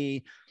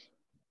see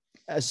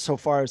as so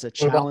far as a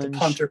challenge. What about the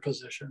punter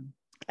position?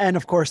 And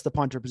of course the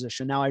punter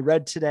position. Now I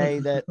read today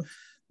that,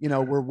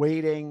 we're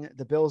waiting,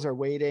 the Bills are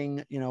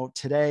waiting,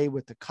 today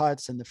with the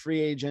cuts and the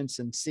free agents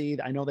and see,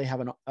 I know they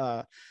haven't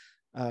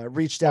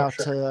reached out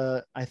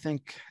to, I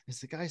think is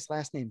the guy's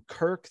last name,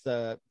 Kirk,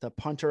 the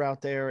punter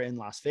out there in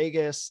Las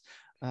Vegas.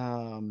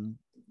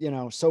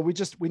 So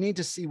we need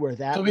to see where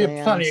that there'll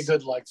be plenty of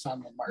good likes on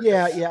the market.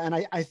 Yeah. And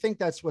I think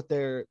that's what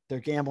they're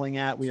gambling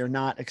at. We are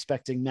not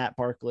expecting Matt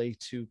Barkley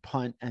to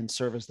punt and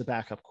serve as the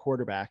backup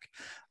quarterback.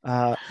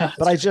 But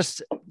I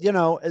just,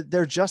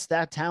 they're just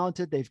that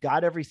talented. They've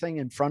got everything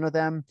in front of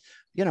them.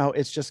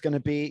 It's just going to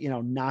be,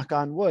 knock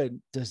on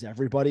wood. Does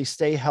everybody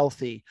stay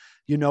healthy?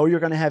 You're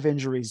going to have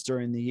injuries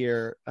during the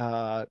year.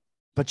 But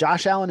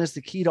Josh Allen is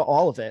the key to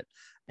all of it.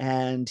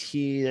 And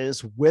he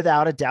is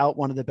without a doubt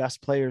one of the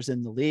best players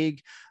in the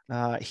league.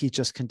 He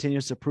just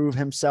continues to prove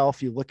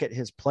himself. You look at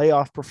his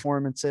playoff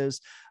performances,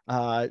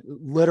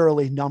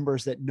 literally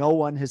numbers that no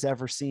one has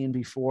ever seen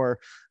before.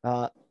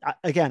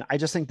 Again, I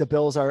just think the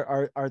Bills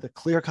are the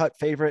clear-cut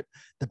favorite.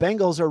 The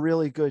Bengals are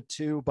really good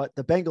too, but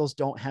the Bengals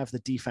don't have the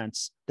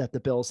defense that the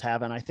Bills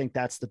have. And I think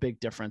that's the big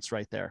difference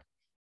right there.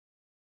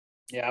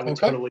 Yeah, I would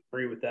totally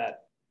agree with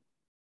that.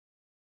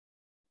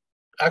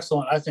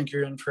 Excellent. I think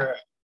you're in for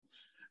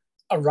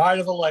a ride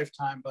of a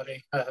lifetime,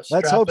 buddy.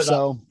 Let's hope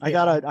so. I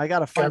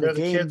gotta find a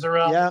game. Kids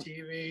around the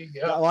TV.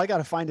 Yeah. Well, I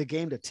gotta find a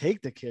game to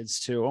take the kids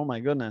to. Oh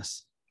my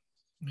goodness.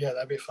 Yeah,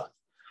 that'd be fun.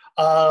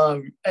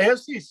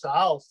 AFC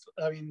South.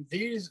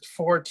 These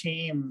 4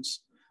 teams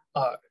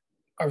are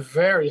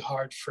very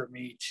hard for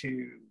me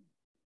to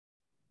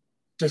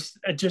just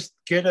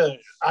get an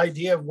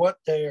idea of what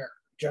their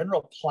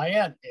general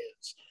plan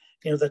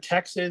is. The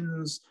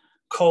Texans,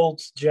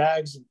 Colts,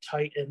 Jags, and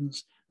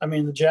Titans.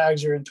 The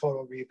Jags are in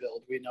total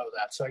rebuild. We know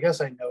that. So I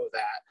guess I know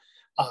that.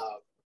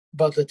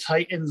 But the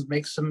Titans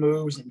make some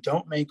moves and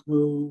don't make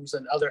moves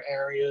in other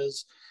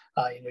areas.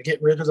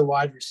 Get rid of the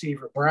wide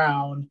receiver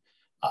Brown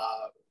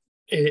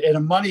in a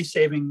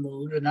money-saving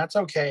move, and that's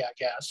okay, I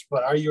guess.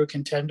 But are you a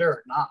contender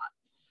or not?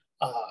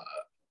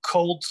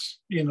 Colts,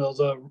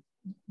 the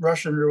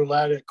Russian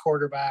roulette at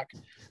quarterback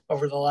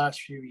over the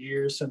last few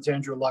years since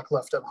Andrew Luck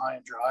left them high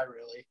and dry,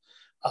 really.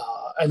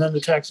 And then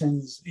the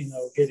Texans,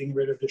 getting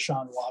rid of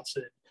Deshaun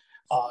Watson.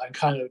 And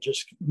kind of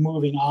just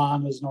moving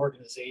on as an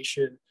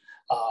organization.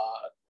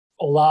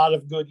 A lot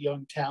of good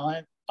young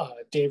talent.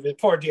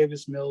 Poor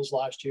Davis Mills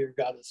last year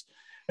got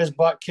his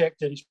butt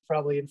kicked, and he's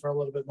probably in for a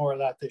little bit more of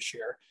that this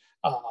year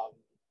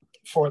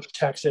for the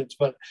Texans.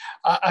 But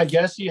I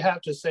guess you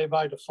have to say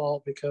by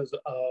default because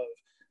of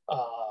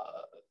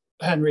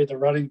Henry, the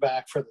running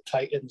back for the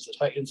Titans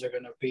are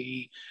going to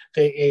be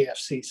the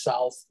AFC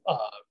South,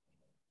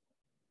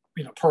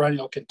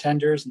 perennial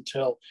contenders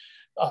until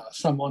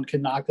someone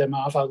can knock them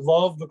off. I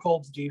love the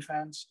Colts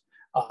defense.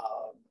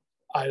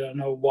 I don't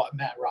know what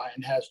Matt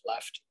Ryan has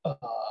left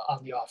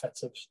on the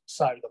offensive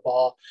side of the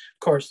ball. Of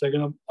course, they're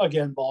going to,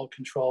 again, ball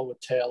control with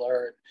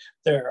Taylor and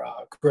their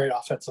great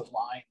offensive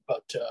line,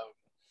 but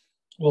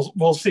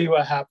we'll see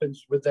what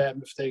happens with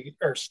them if they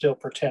are still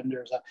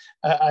pretenders.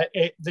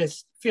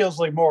 This feels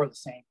like more of the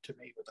same to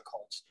me with the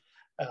Colts.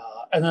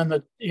 And then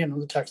the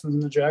Texans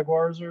and the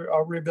Jaguars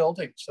are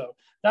rebuilding. So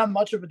not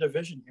much of a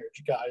division here,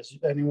 guys.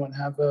 Anyone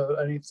have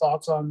any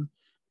thoughts on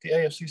the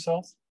AFC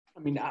South? I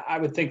mean, I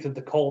would think that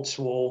the Colts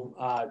will,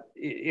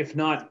 if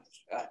not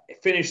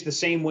finish the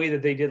same way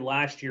that they did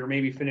last year,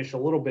 maybe finish a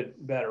little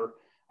bit better.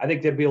 I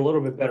think they'd be a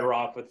little bit better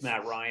off with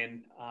Matt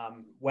Ryan.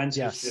 Wentz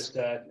was just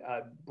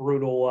a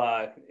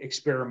brutal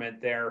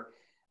experiment there.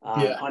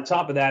 On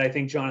top of that, I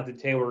think Jonathan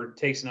Taylor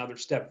takes another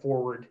step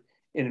forward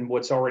in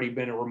what's already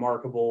been a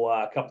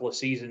remarkable couple of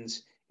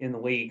seasons in the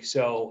league.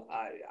 So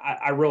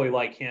I really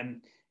like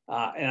him.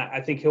 And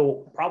I think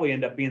he'll probably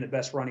end up being the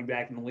best running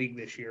back in the league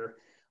this year.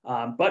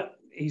 But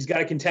he's got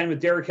to contend with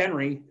Derrick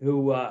Henry,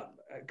 who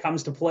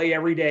comes to play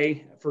every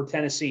day for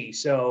Tennessee.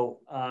 So,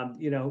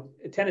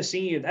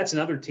 Tennessee, that's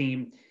another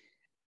team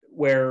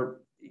where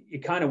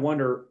you kind of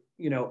wonder,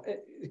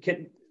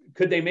 could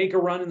they make a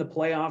run in the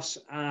playoffs?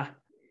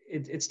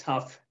 It's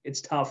tough.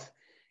 It's tough.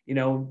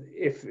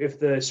 If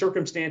the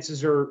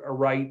circumstances are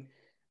right,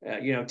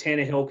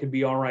 Tannehill could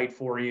be all right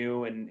for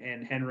you,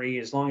 and Henry,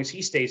 as long as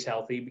he stays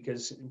healthy,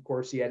 because of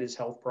course he had his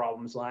health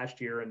problems last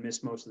year and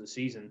missed most of the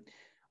season.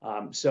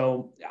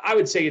 So I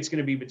would say it's going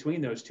to be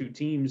between those two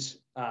teams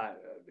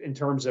in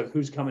terms of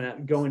who's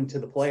going to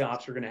the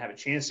playoffs or going to have a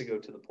chance to go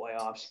to the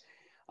playoffs.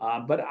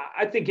 But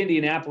I think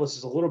Indianapolis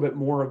is a little bit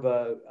more of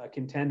a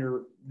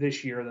contender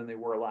this year than they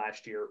were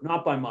last year.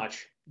 Not by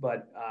much,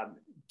 but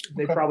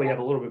they probably have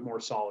a little bit more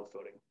solid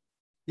footing.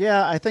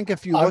 Yeah, I think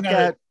if you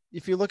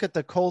look at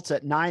the Colts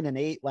at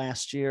 9-8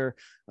 last year,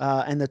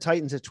 and the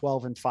Titans at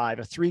 12-5,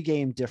 a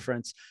 3-game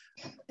difference.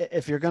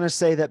 If you're going to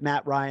say that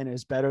Matt Ryan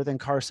is better than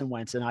Carson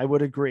Wentz, and I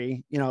would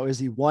agree, is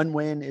he 1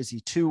 win? Is he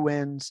 2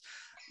 wins?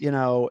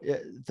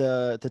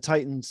 The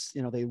Titans,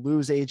 they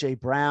lose AJ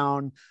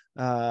Brown.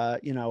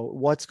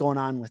 What's going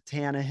on with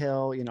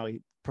Tannehill?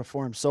 He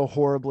performed so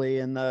horribly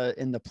in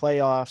the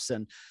playoffs,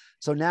 and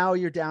so now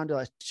you're down to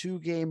a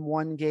 2-game,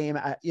 1 game.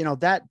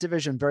 That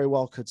division very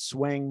well could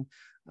swing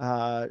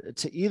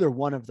to either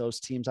one of those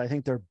teams. I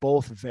think they're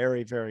both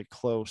very, very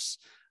close.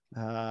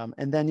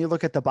 And then you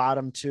look at the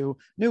bottom 2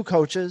 new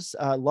coaches.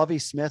 Lovie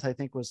Smith, I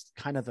think, was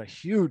kind of a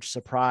huge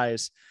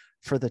surprise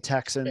for the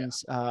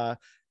Texans. Yeah.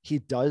 He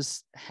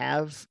does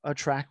have a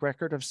track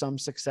record of some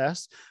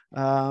success.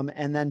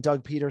 And then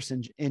Doug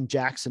Peterson in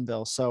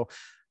Jacksonville. So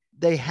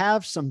they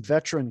have some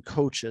veteran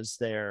coaches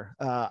there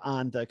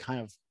on the kind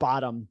of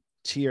bottom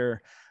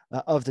tier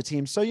of the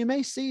team. So you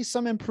may see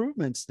some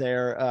improvements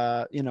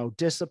there,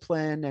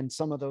 discipline and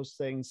some of those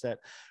things that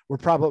were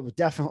probably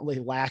definitely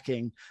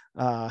lacking.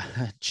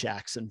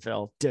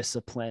 Jacksonville,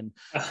 discipline,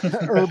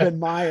 Urban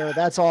Meyer,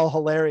 that's all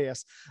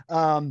hilarious.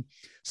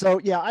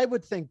 So yeah, I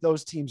would think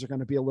those teams are going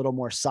to be a little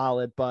more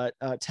solid, but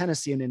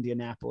Tennessee and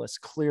Indianapolis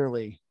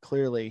clearly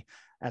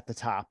at the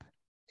top.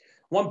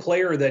 One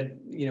player that,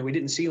 we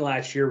didn't see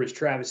last year was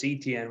Travis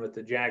Etienne with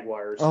the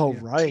Jaguars. Oh,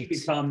 right.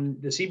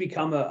 Does he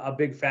become a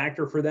big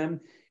factor for them?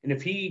 And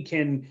if he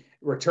can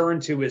return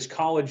to his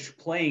college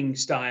playing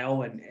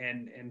style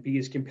and be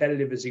as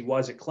competitive as he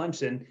was at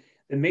Clemson,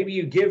 then maybe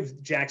you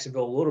give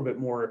Jacksonville a little bit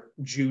more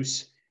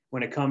juice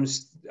when it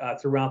comes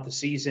throughout the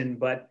season.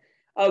 But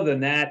other than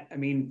that, I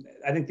mean,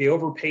 I think they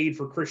overpaid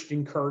for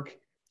Christian Kirk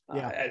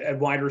at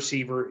wide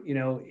receiver.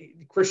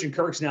 Christian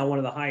Kirk's now one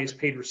of the highest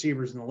paid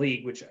receivers in the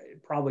league, which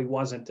probably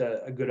wasn't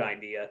a good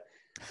idea.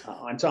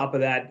 On top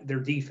of that, their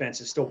defense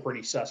is still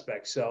pretty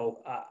suspect. So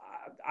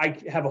I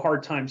have a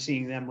hard time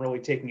seeing them really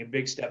taking a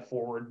big step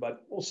forward,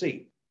 but we'll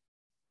see.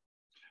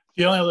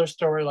 The only other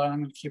storyline I'm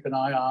going to keep an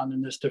eye on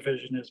in this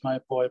division is my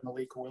boy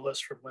Malik Willis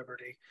from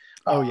Liberty.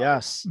 Oh,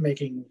 yes.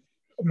 Making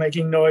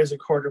noise at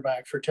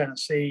quarterback for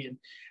Tennessee. And,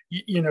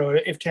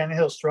 if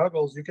Tannehill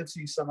struggles, you could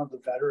see some of the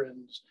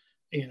veterans,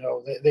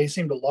 they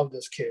seem to love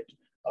this kid.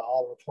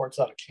 All reports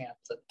out of camp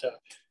that,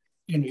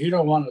 you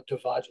don't want to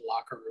divide the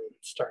locker room and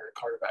start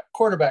a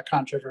quarterback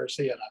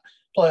controversy and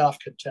a playoff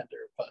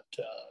contender. But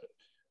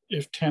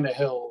if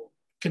Tannehill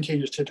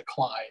continues to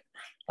decline,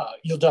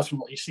 you'll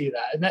definitely see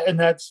that. And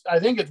that's, I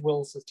think it's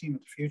Willis' team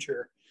of the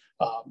future.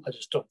 I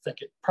just don't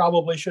think it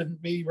probably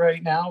shouldn't be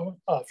right now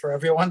for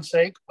everyone's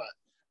sake, but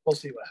we'll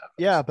see what happens.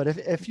 Yeah, but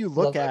if you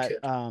look at,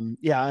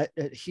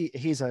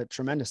 he's a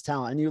tremendous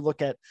talent. And you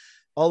look at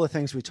all the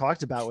things we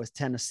talked about with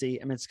Tennessee.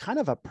 I mean, it's kind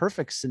of a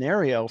perfect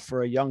scenario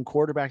for a young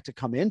quarterback to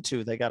come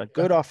into. They got a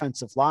good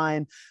offensive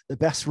line, the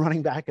best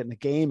running back in the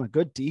game, a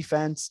good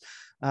defense.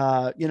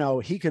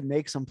 He could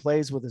make some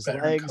plays with his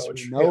legs.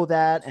 We know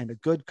that, and a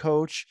good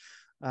coach.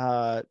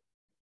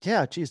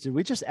 Did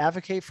we just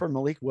advocate for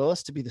Malik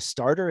Willis to be the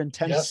starter in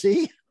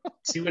Tennessee? Yes.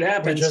 See what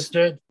happens. We just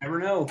did. Never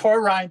know.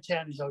 Poor Ryan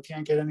Tannehill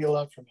can't get any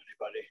love from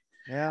anybody.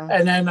 Yeah.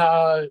 And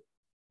then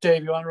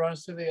Dave, you want to run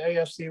us through the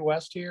AFC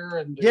West here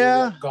and do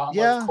Yeah,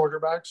 gauntlet of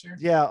quarterbacks here?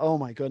 Yeah. Oh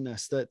my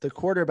goodness. The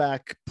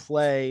quarterback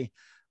play,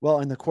 well,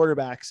 and the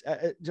quarterbacks,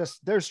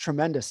 just there's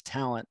tremendous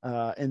talent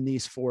in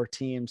these four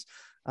teams.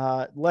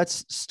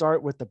 Let's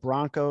start with the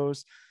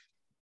Broncos.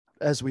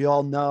 As we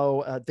all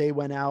know, they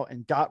went out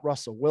and got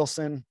Russell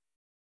Wilson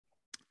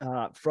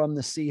from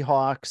the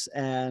Seahawks.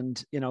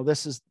 And,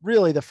 this is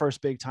really the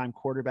first big time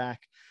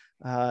quarterback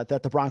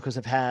that the Broncos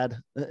have had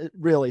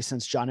really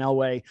since John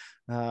Elway.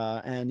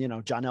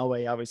 And, John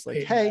Elway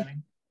obviously, okay.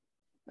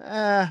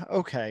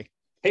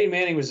 Peyton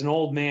Manning was an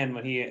old man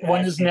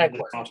when his neck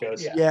worked.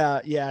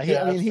 Yeah.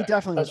 He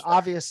definitely was. Fair.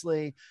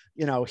 Obviously,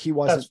 he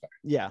wasn't.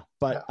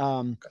 But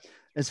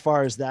as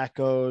far as that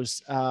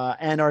goes,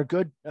 and our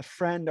good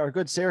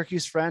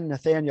Syracuse friend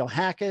Nathaniel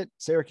Hackett,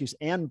 Syracuse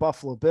and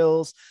Buffalo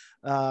Bills,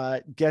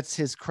 gets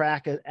his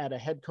crack at a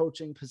head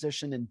coaching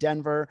position in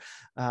Denver.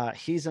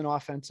 He's an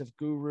offensive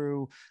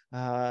guru.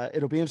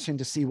 It'll be interesting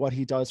to see what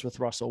he does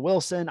with Russell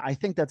Wilson. I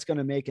think that's going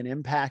to make an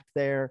impact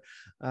there.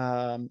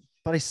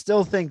 But I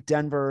still think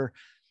Denver,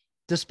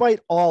 despite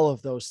all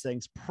of those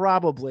things,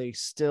 probably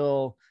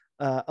still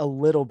a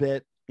little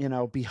bit,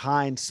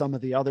 behind some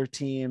of the other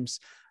teams.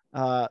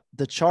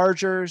 The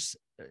Chargers,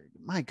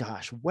 my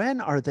gosh, when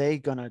are they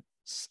going to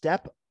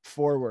step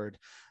forward?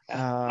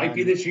 Might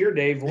be this year,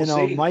 Dave. We'll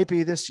see. Might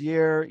be this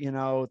year.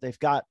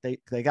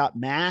 They got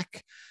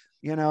Mac,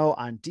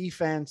 on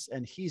defense,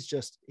 and he's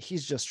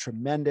just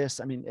tremendous.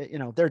 I mean,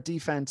 their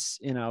defense,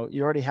 you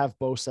already have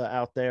Bosa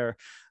out there,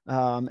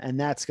 and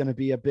that's going to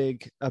be a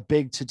big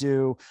to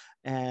do.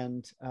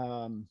 And,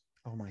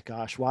 oh my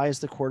gosh, why is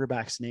the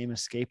quarterback's name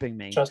escaping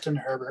me? Justin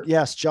Herbert.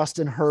 Yes.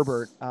 Justin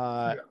Herbert.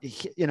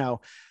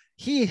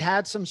 He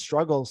had some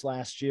struggles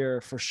last year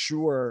for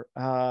sure.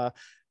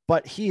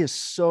 But he is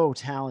so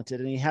talented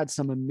and he had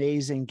some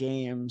amazing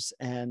games.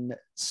 And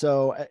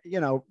so,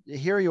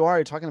 here you are,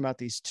 you're talking about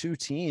these two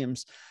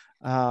teams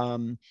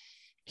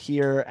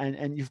here,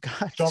 and you've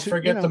got, don't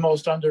forget the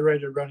most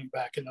underrated running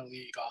back in the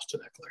league, Austin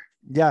Eckler.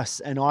 Yes.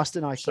 And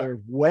Austin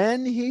Eckler,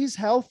 when he's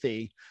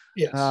healthy,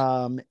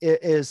 it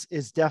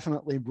is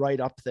definitely right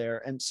up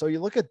there. And so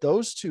you look at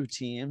those two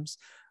teams,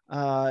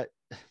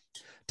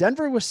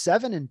 Denver was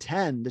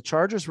 7-10. The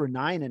Chargers were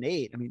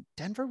 9-8. I mean,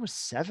 Denver was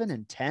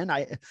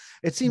 7-10.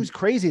 It seems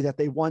crazy that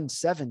they won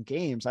 7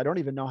 games. I don't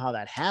even know how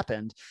that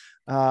happened.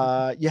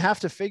 You have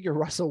to figure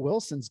Russell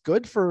Wilson's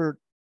good for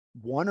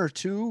 1 or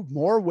 2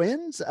 more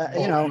wins,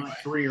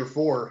 3 or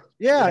 4.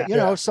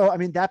 Yeah. So, I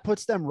mean, that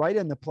puts them right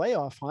in the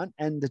playoff hunt,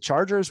 and the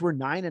Chargers were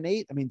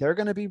 9-8. I mean, they're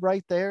going to be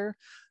right there.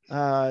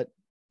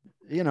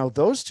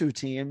 Those two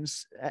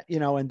teams,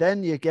 and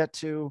then you get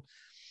to,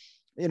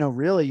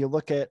 really you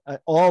look at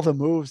all the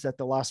moves that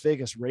the Las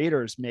Vegas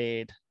Raiders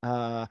made.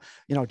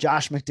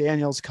 Josh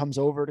McDaniels comes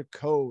over to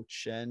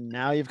coach, and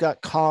now you've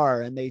got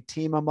Carr, and they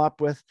team him up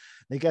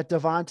they get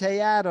Davante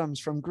Adams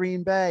from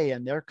Green Bay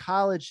and their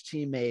college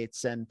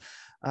teammates. And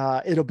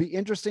it'll be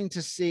interesting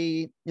to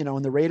see,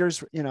 and the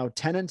Raiders,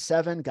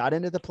 10-7 got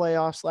into the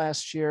playoffs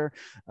last year.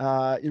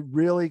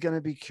 Really going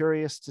to be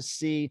curious to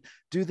see,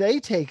 do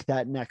they take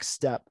that next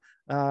step?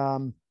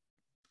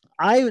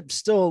 I'm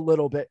still a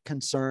little bit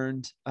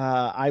concerned,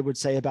 I would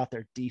say, about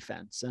their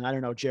defense. And I don't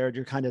know, Jared,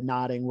 you're kind of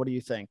nodding. What do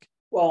you think?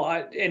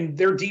 Well, and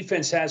their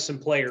defense has some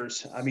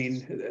players. I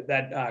mean,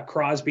 that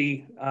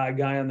Crosby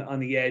guy on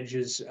the edge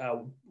is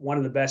one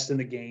of the best in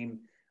the game.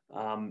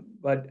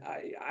 But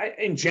I,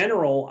 in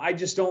general, I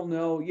just don't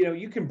know.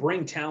 You can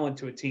bring talent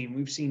to a team.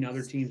 We've seen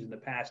other teams in the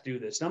past do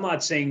this. And I'm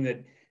not saying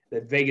that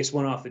Vegas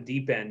went off the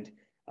deep end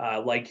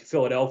like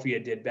Philadelphia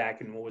did back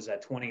in,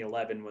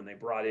 2011, when they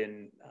brought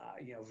in,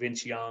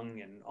 Vince Young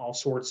and all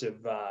sorts of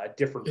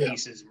different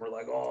pieces. And we're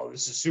like, oh,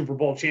 this is Super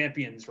Bowl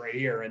champions right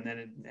here. And then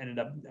it ended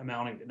up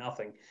amounting to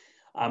nothing.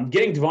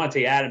 Getting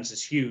Davante Adams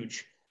is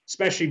huge,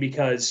 especially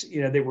because,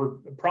 they were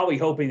probably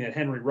hoping that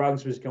Henry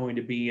Ruggs was going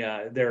to be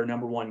their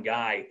number one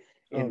guy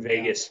in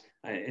Vegas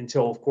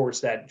until, of course,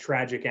 that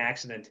tragic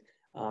accident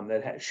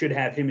that should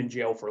have him in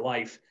jail for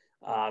life.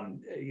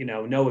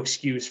 No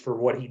excuse for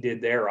what he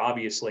did there,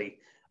 obviously.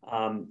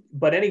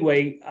 But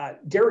anyway,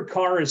 Derek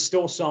Carr is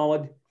still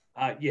solid.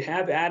 You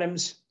have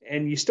Adams,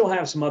 and you still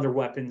have some other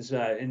weapons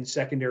in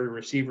secondary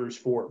receivers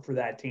for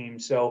that team.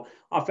 So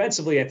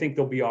offensively, I think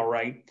they'll be all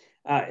right.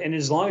 And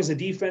as long as the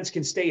defense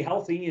can stay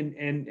healthy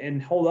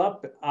and hold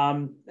up,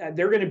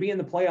 they're going to be in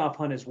the playoff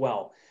hunt as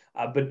well.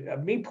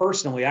 But me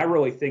personally, I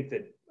really think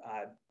that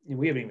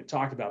we haven't even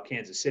talked about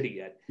Kansas City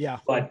yet. Yeah.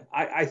 But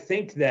I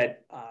think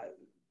that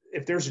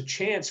if there's a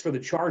chance for the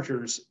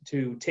Chargers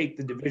to take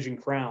the division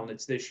crown,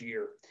 it's this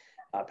year.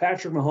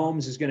 Patrick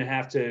Mahomes is going to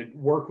have to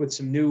work with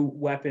some new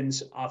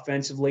weapons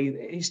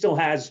offensively. He still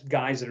has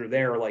guys that are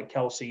there like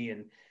Kelsey,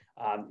 and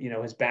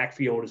his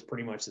backfield is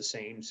pretty much the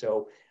same.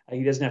 So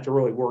he doesn't have to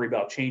really worry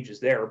about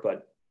changes there.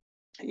 But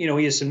he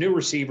has some new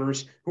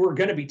receivers who are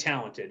going to be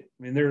talented.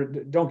 I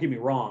mean, don't get me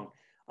wrong,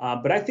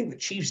 but I think the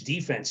Chiefs'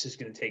 defense is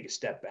going to take a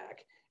step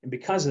back, and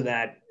because of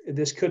that,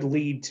 this could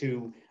lead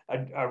to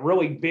a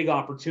really big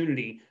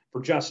opportunity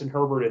for Justin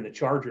Herbert and the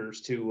Chargers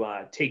to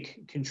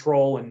take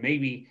control and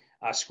maybe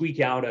squeak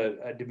out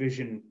a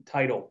division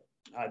title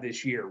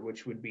this year,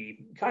 which would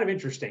be kind of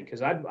interesting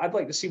because I'd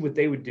like to see what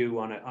they would do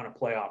on a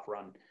playoff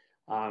run.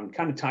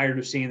 Kind of tired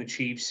of seeing the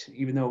Chiefs,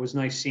 even though it was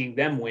nice seeing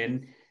them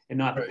win and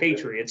not the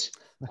Patriots,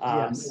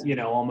 Yes.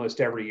 almost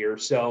every year.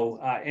 So,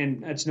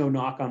 and that's no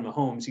knock on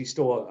Mahomes. He's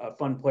still a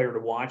fun player to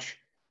watch.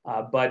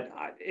 But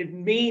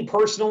me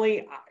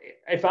personally,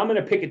 if I'm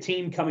going to pick a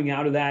team coming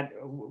out of that,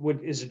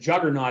 what is a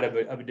juggernaut of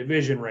a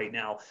division right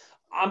now,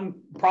 I'm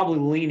probably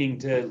leaning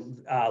to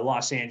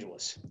Los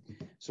Angeles.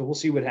 So we'll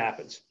see what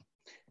happens.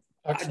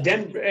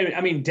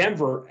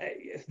 Denver,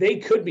 they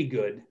could be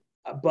good,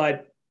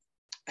 but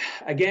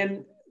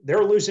again,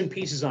 they're losing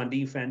pieces on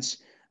defense.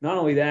 Not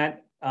only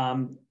that,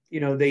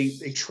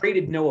 they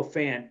traded Noah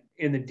Fant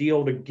in the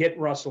deal to get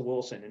Russell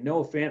Wilson, and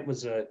Noah Fant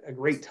was a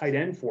great tight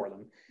end for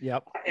them.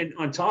 Yep. And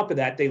on top of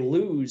that, they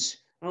lose.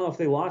 I don't know if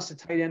they lost a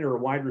tight end or a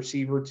wide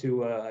receiver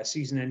to a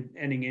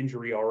season-ending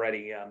injury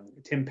already.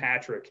 Tim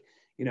Patrick,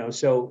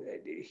 so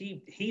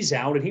he's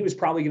out, and he was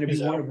probably going to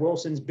be one of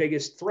Wilson's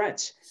biggest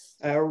threats,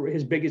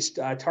 his biggest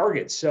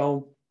targets.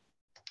 So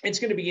it's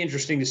going to be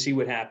interesting to see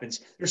what happens.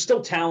 There's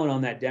still talent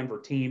on that Denver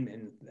team,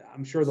 and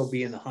I'm sure they'll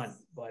be in the hunt,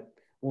 but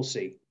we'll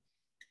see.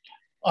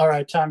 All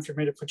right, time for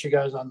me to put you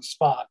guys on the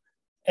spot.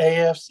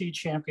 AFC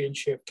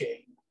Championship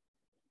game.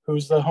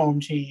 Who's the home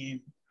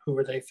team? Who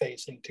are they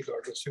facing to go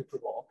to the Super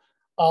Bowl?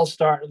 I'll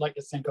start. I'd like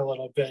to think a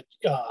little bit.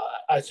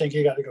 I think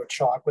you got to go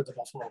chalk with the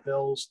Buffalo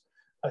Bills.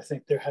 I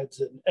think they're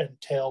heads and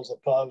tails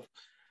above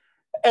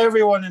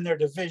everyone in their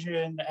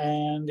division,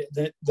 and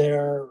that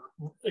they're,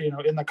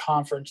 in the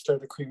conference, they're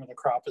the cream of the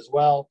crop as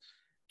well.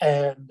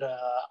 And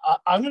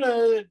I'm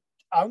gonna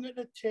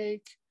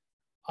take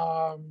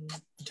the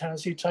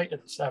Tennessee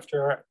Titans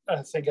after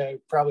I think I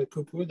probably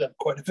poo-pooed them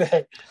quite a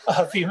bit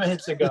a few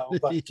minutes ago.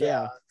 But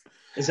yeah.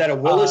 Is that a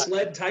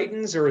Willis-led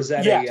Titans, or is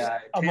that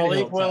a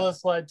Malik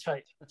Willis-led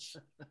Titans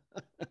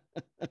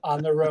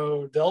on the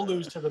road? They'll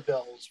lose to the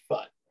Bills,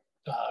 but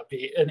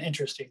be an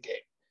interesting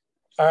game.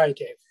 All right,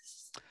 Dave.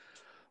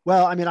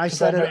 Well, I mean, I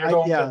said it.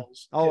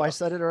 Bills. I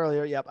said it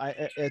earlier. Yep.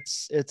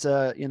 It's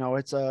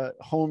a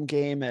home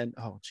game, and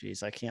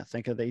I can't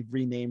think of. They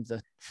renamed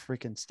the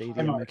freaking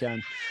stadium again.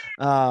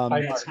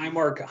 It's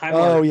Highmark.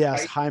 Oh yes,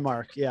 right?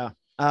 Highmark. Yeah.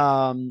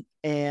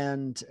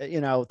 And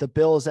the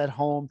Bills at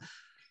home.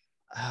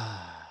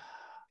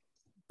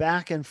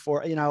 Back and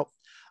forth.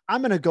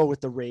 I'm going to go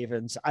with the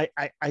Ravens. I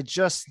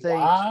just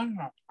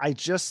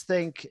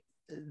think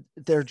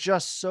they're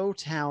just so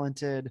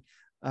talented.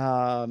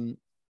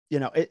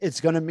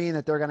 It's going to mean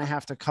that they're going to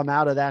have to come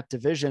out of that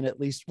division at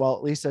least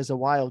as a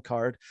wild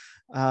card.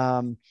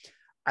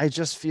 I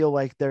just feel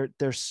like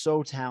they're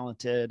so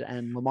talented,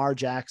 and Lamar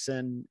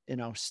Jackson,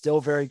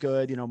 still very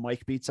good.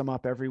 Mike beats him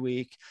up every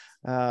week,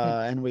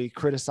 and we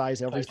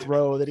criticize every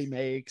throw that he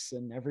makes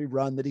and every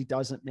run that he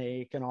doesn't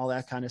make and all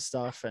that kind of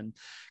stuff, and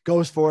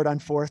goes for it on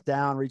 4th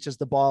down, reaches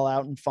the ball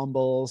out and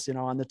fumbles,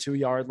 on the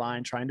 2-yard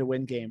line, trying to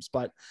win games.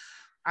 But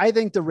I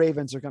think the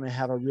Ravens are going to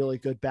have a really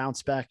good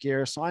bounce back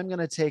year. So I'm going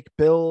to take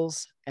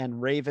Bills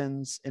and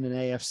Ravens in an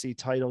AFC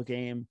title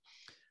game,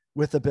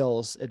 with the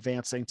Bills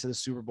advancing to the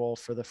Super Bowl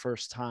for the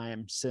first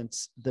time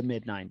since the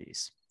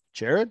mid-90s.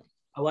 Jared?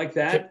 I like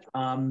that.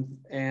 I'm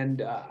going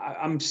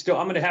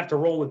to have to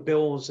roll with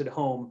Bills at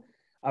home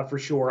for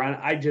sure.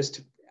 I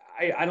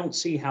don't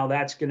see how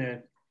that's going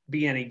to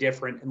be any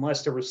different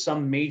unless there was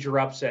some major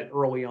upset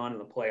early on in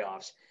the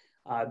playoffs.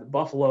 The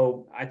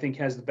Buffalo, I think,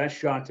 has the best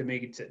shot to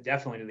make it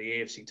definitely to the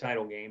AFC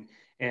title game.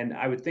 And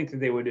I would think that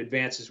they would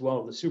advance as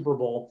well to the Super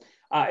Bowl.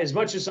 As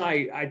much as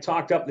I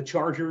talked up the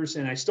Chargers,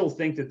 and I still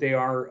think that they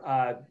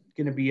are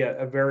going to be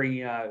a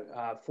very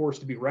force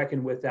to be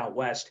reckoned with out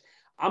west,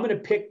 I'm going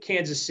to pick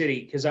Kansas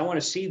City because I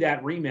want to see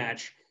that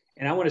rematch,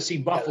 and I want to see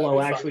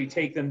Buffalo actually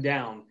take them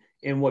down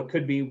in what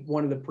could be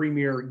one of the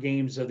premier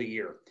games of the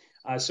year.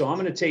 So I'm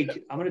going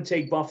to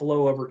take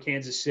Buffalo over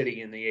Kansas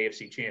City in the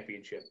AFC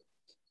Championship.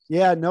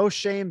 Yeah, no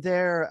shame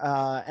there.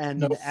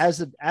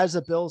 As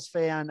a Bills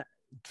fan,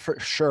 for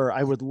sure,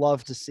 I would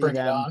love to see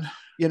them,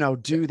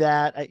 do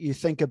that. You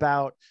think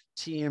about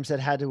teams that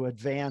had to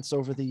advance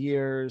over the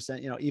years,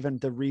 and even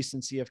the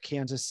recency of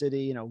Kansas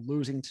City,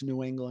 losing to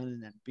New England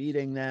and then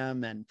beating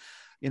them, and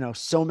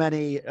so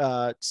many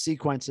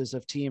sequences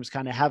of teams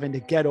kind of having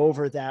to get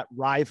over that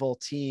rival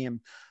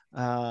team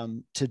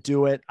to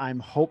do it. I'm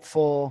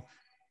hopeful.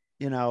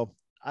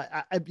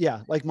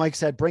 Like Mike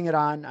said, bring it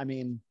on. I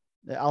mean,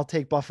 I'll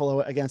take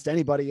Buffalo against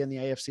anybody in the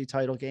AFC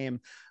title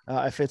game.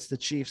 If it's the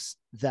Chiefs,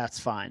 that's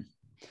fine.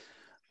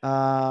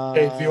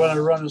 Hey, if you want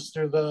to run us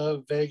through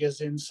the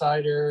Vegas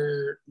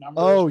Insider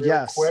numbers quick.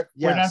 Yes.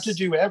 We don't have to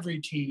do every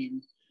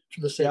team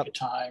for the sake of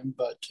time,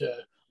 but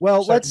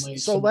let's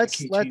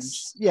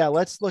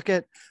look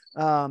at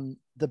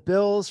the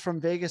Bills from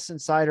Vegas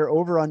Insider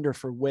over under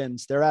for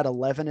wins. They're at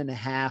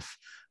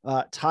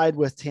 11.5, tied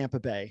with Tampa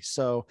Bay.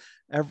 So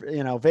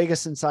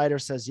Vegas Insider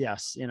says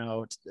yes.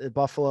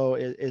 Buffalo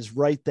is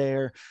right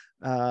there.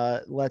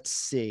 Let's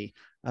see.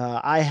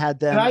 I had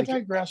them. Can I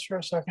digress for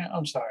a second?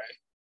 I'm sorry.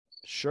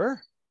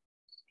 Sure.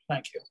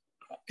 Thank you.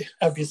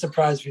 I'd be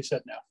surprised if you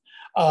said no.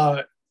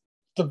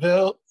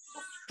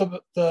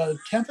 the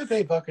Tampa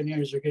Bay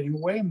Buccaneers are getting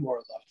way more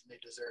love than they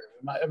deserve.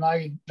 Am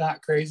I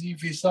not crazy?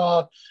 If you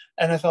saw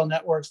NFL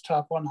Network's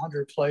top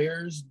 100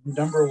 players,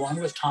 number one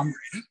was Tom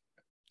Brady.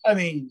 I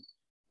mean,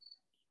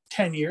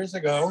 10 years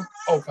ago,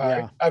 okay.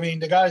 Yeah. I mean,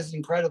 the guy's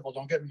incredible,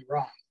 don't get me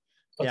wrong.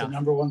 But the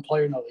number one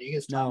player in the league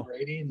is Tom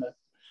Brady, and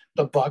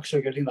the Bucs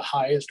are getting the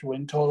highest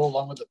win total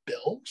along with the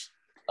Bills.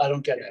 I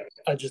don't get it.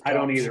 I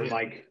don't either,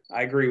 Mike.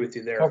 I agree with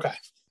you there. Okay.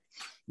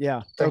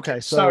 Yeah. Okay.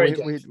 So sorry,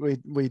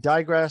 we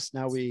digress.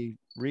 Now we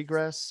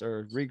regress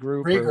or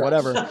regroup or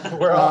whatever.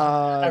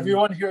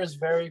 Everyone here is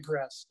very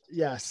aggressive.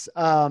 Yes.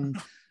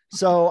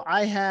 So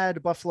I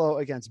had Buffalo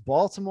against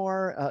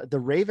Baltimore. The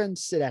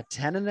Ravens sit at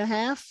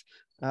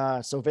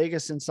 10.5. So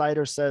Vegas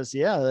Insider says,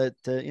 that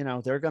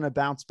they're going to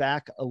bounce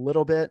back a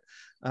little bit.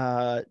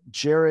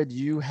 Jared,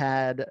 you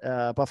had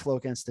Buffalo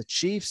against the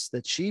Chiefs.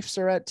 The Chiefs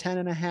are at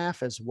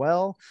 10.5 as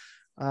well.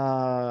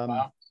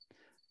 Wow.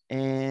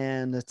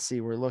 And let's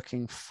see, we're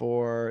looking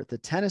for the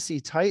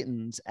Tennessee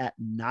Titans at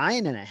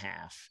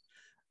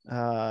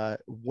 9.5.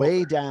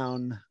 Way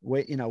down.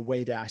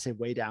 I say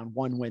way down,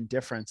 1 win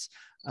difference.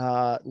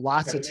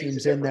 Lots of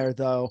teams in there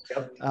though.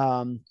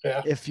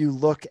 If you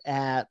look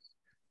at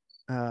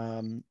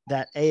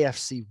that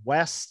AFC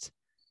West,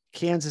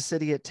 Kansas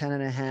City at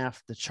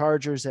 10.5, the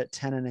Chargers at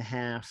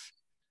 10.5.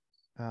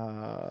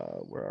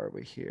 Where are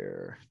we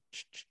here?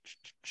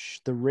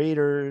 The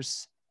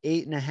Raiders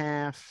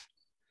 8.5.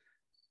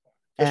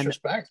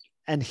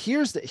 And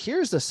here's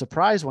the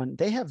surprise one.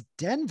 They have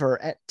Denver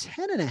at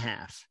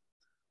 10.5.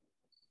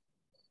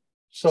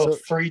 So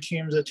 3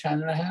 teams at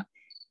 10.5.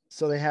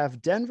 So they have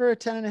Denver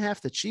at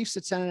 10.5, the Chiefs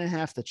at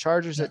 10.5, the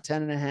Chargers at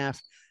 10.5.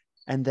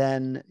 And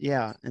then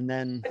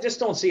I just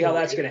don't see how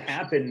that's going to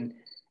happen,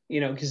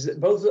 because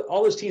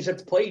all those teams have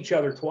to play each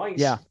other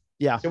twice.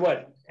 Yeah. So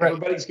what?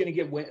 Everybody's going to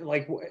get win.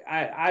 Like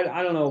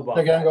I don't know about.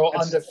 They're going to go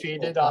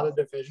undefeated out of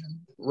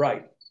division.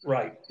 Right.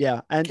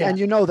 Yeah. And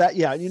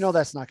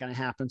that's not going to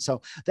happen.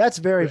 So that's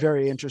very,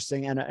 very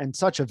interesting. And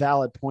such a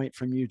valid point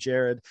from you,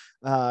 Jared.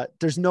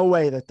 There's no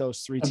way that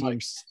those 3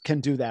 teams can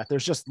do that.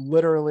 There's just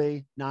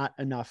literally not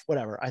enough,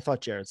 whatever. I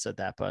thought Jared said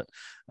that, but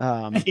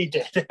he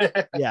did.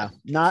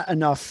 not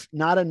enough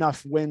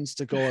wins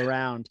to go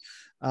around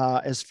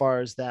as far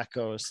as that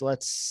goes. So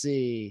let's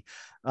see.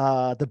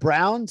 The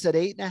Browns at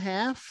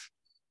 8.5.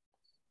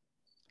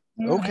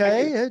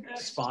 Okay,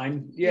 that's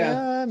fine.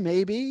 Yeah,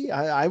 maybe.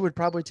 I would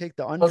probably take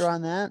the under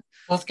on that.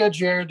 Let's get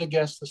Jared to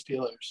guess the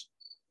Steelers.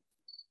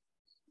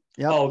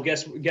 Yeah. Oh,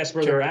 guess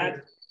where they're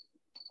at.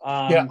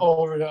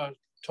 Over the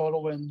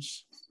total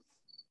wins.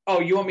 Oh,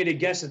 you want me to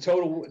guess the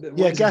total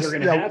wins they're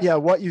going to have? Yeah,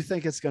 what you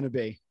think it's going to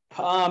be?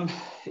 I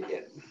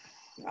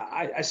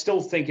still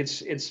think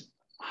it's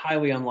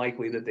highly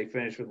unlikely that they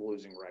finish with a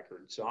losing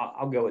record. So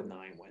I'll go with 9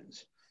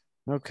 wins.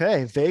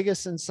 Okay.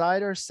 Vegas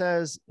Insider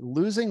says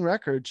losing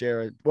record,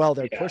 Jared. Well,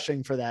 they're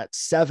pushing for that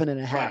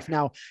 7.5. Right.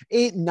 Now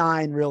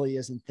 8-9 really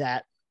isn't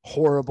that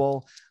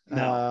horrible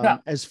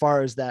as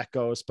far as that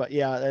goes, but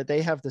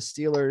they have the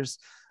Steelers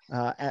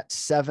at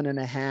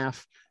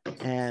 7.5,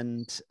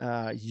 and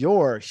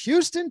your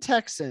Houston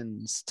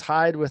Texans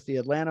tied with the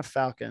Atlanta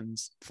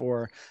Falcons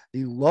for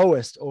the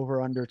lowest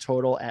over under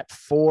total at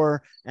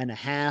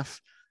 4.5.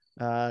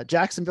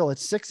 Jacksonville at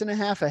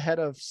 6.5 ahead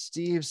of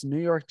Steve's New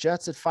York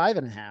Jets at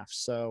 5.5.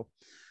 So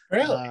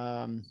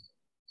really,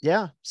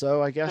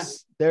 so I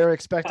guess they're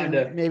expecting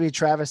maybe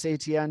Travis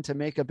Etienne to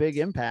make a big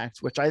impact,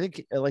 which I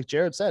think, like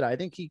Jared said, I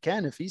think he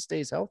can if he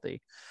stays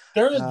healthy.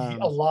 There is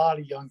a lot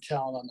of young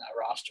talent on that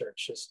roster.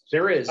 It's just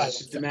it's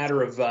just a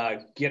matter of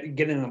getting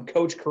them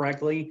coached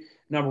correctly,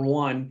 number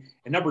one,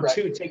 and number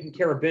two, taking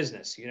care of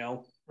business.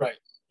 Right.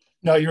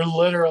 No, you're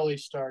literally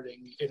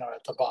starting,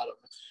 at the bottom.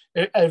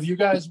 Have you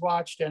guys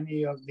watched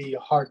any of the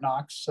Hard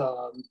Knocks,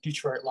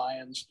 Detroit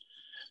Lions?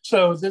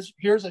 So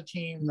here's a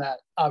team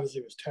that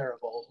obviously was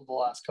terrible the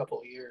last couple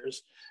of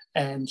years.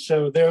 And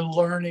so they're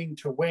learning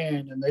to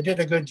win. And they did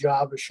a good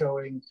job of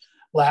showing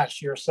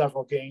last year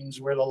several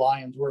games where the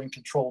Lions were in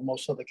control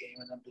most of the game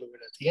and then blew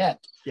it at the end,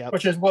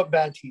 which is what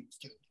bad teams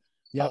do.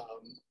 Yep.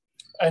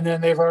 And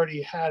then they've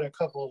already had a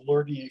couple of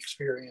learning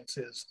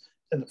experiences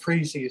in the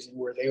preseason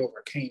where they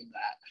overcame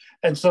that.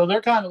 And so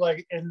they're kind of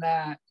like in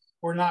that,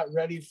 we're not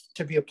ready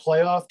to be a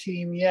playoff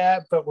team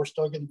yet, but we're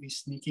still going to be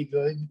sneaky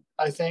good,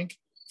 I think,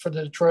 for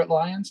the Detroit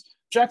Lions.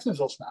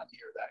 Jacksonville's not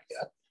near that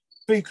yet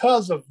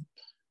because of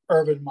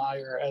Urban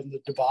Meyer and the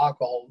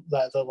debacle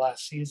that the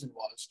last season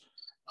was.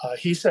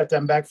 He set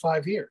them back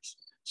 5 years.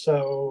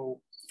 So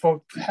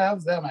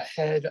have them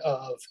ahead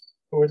of,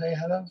 who are they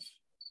ahead of?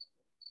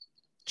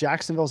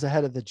 Jacksonville's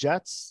ahead of the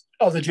Jets.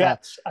 Oh, the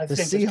Jets. I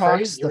think the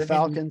Seahawks, the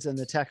Falcons, and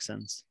the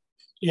Texans.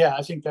 Yeah,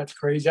 I think that's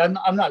crazy.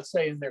 I'm not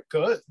saying they're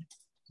good,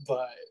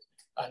 but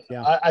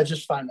I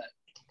just find that.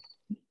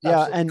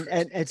 And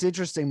it's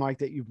interesting, Mike,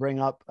 that you bring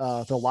up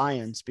the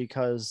Lions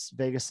because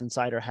Vegas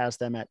Insider has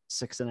them at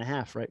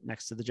 6.5 right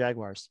next to the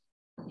Jaguars.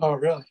 Oh,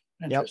 really?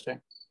 Interesting.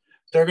 Yep.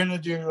 They're going to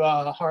do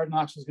Hard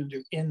Knocks is going to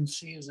do in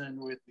season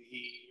with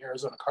the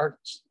Arizona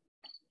Cardinals.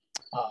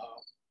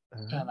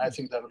 And I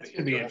think that'll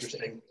be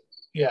interesting.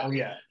 Yeah. Oh,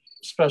 yeah.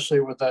 especially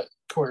with that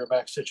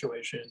quarterback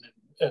situation.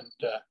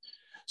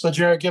 So,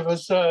 Jared, give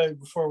us,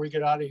 before we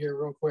get out of here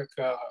real quick,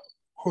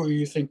 who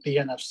you think the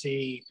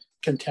NFC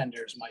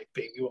contenders might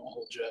be. We won't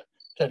hold you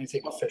to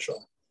anything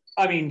official.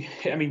 I mean,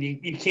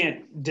 you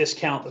can't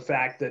discount the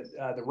fact that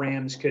the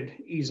Rams could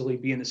easily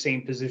be in the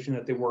same position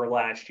that they were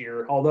last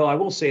year. Although I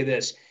will say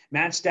this,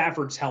 Matt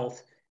Stafford's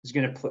health is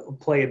going to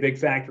play a big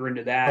factor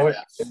into that. Oh,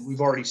 yeah.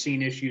 We've already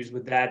seen issues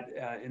with that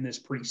in this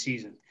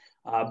preseason.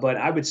 But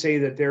I would say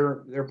that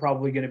they're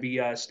probably going to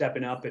be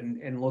stepping up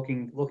and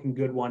looking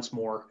good once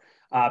more.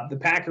 The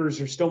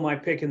Packers are still my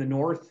pick in the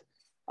North,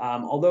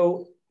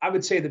 although I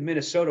would say that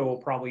Minnesota will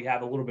probably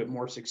have a little bit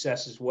more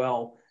success as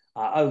well.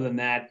 Other than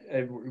that,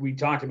 we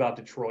talked about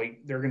Detroit.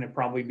 They're going to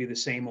probably be the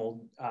same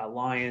old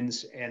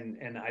Lions,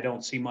 and I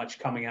don't see much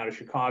coming out of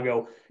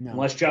Chicago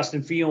unless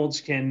Justin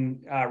Fields can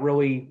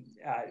really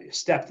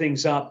step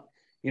things up,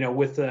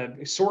 with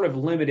a sort of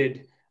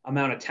limited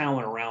amount of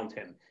talent around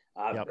him.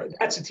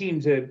 That's a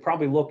team to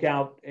probably look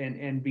out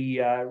and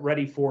be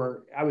ready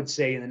for, I would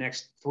say, in the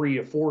next 3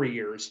 to 4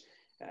 years,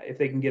 if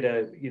they can get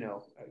a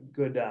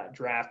good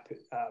draft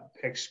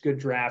picks, good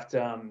draft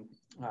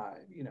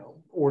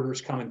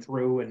orders coming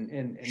through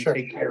and Sure.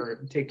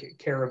 take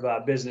care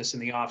of business in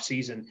the off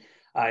season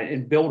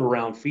and build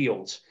around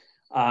Fields.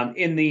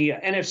 In the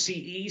NFC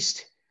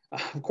East,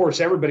 of course,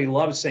 everybody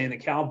loves saying the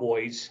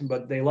Cowboys,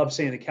 but they love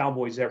saying the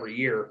Cowboys every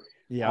year.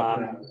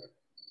 Yeah.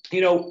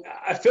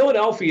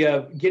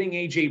 Philadelphia getting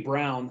A.J.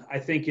 Brown, I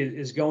think,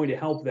 is going to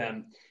help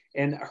them.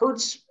 And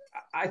Hurts,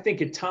 I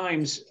think at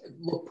times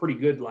looked pretty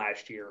good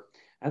last year.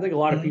 I think a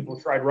lot of people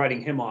tried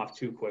writing him off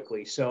too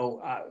quickly.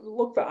 So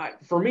look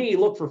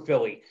for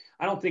Philly.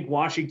 I don't think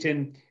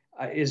Washington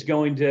is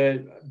going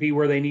to be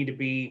where they need to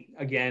be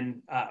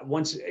again.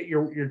 Once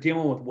you're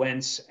dealing with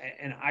Wentz,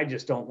 and I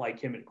just don't like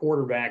him at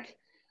quarterback.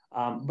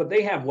 But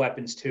they have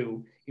weapons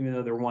too, even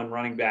though their one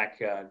running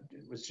back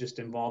was just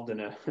involved in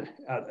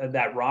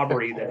that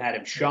robbery that had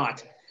him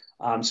shot.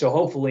 So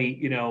hopefully,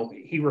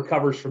 he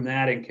recovers from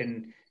that and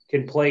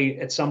can play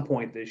at some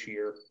point this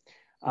year.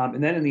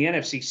 And then in the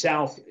NFC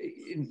South,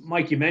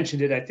 Mike, you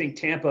mentioned it. I think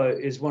Tampa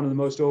is one of the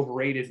most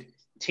overrated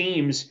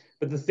teams.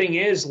 But the thing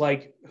is,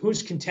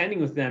 who's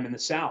contending with them in the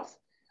South?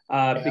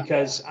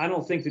 Because I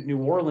don't think that New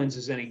Orleans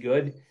is any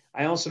good.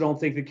 I also don't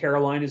think that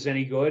Carolina is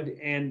any good.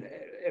 And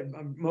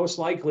most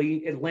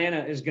likely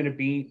Atlanta is going to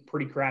be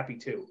pretty crappy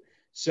too.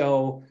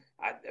 So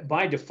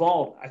by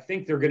default, I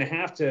think they're going to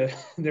have to,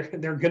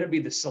 they're going to be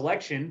the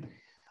selection.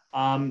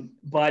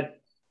 But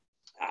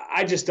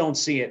I just don't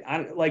see it.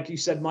 Like you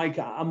said, Mike,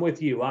 I'm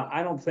with you.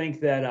 I don't think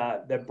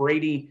that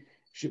Brady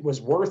was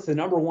worth the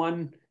number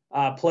one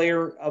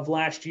player of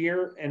last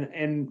year.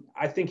 And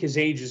I think his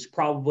age is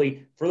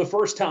probably for the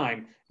first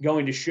time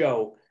going to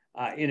show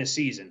in a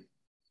season.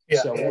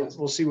 Yeah. So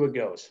we'll see what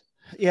goes.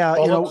 Yeah,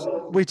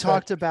 we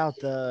talked about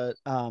the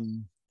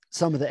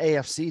some of the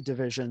AFC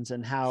divisions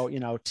and how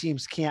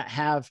teams can't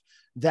have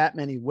that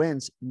many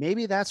wins.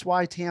 Maybe that's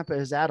why Tampa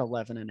is at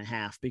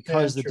 11.5,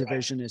 because the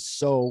division is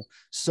so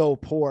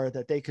poor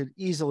that they could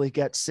easily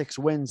get 6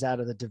 wins out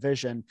of the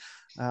division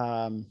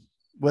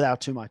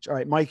without too much. All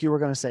right, Mike, you were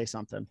going to say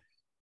something.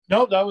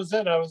 No, that was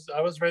it. I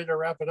was ready to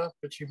wrap it up,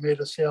 but you made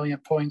a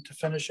salient point to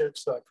finish it,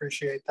 so I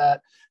appreciate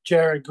that.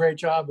 Jared, great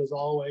job as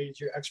always.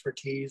 Your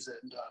expertise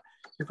and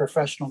your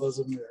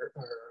professionalism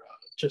are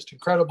just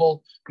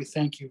incredible. We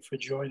thank you for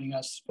joining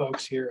us,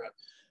 folks, here at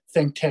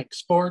Think Tank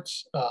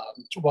Sports.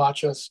 To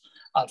watch us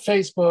on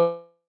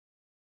Facebook,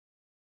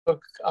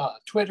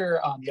 Twitter,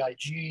 on the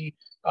IG.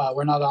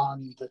 We're not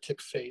on the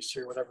Tick Face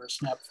or whatever,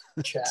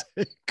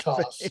 Snapchat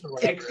toss or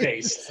whatever. Tick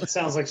Face. That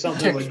sounds like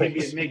something that would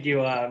make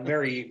you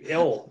very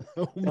ill.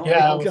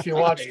 If you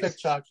watch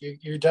TikTok,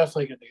 you're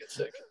definitely going to get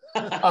sick.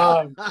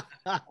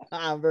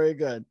 Very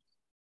good.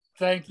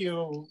 Thank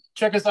you.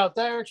 Check us out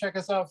there. Check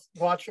us out.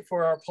 Watch it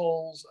for our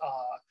polls.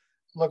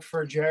 Look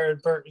for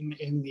Jared Burton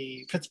in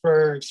the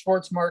Pittsburgh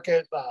sports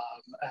market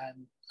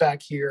and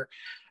back here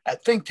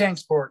at Think Tank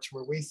Sports,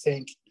 where we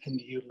think and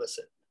you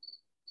listen.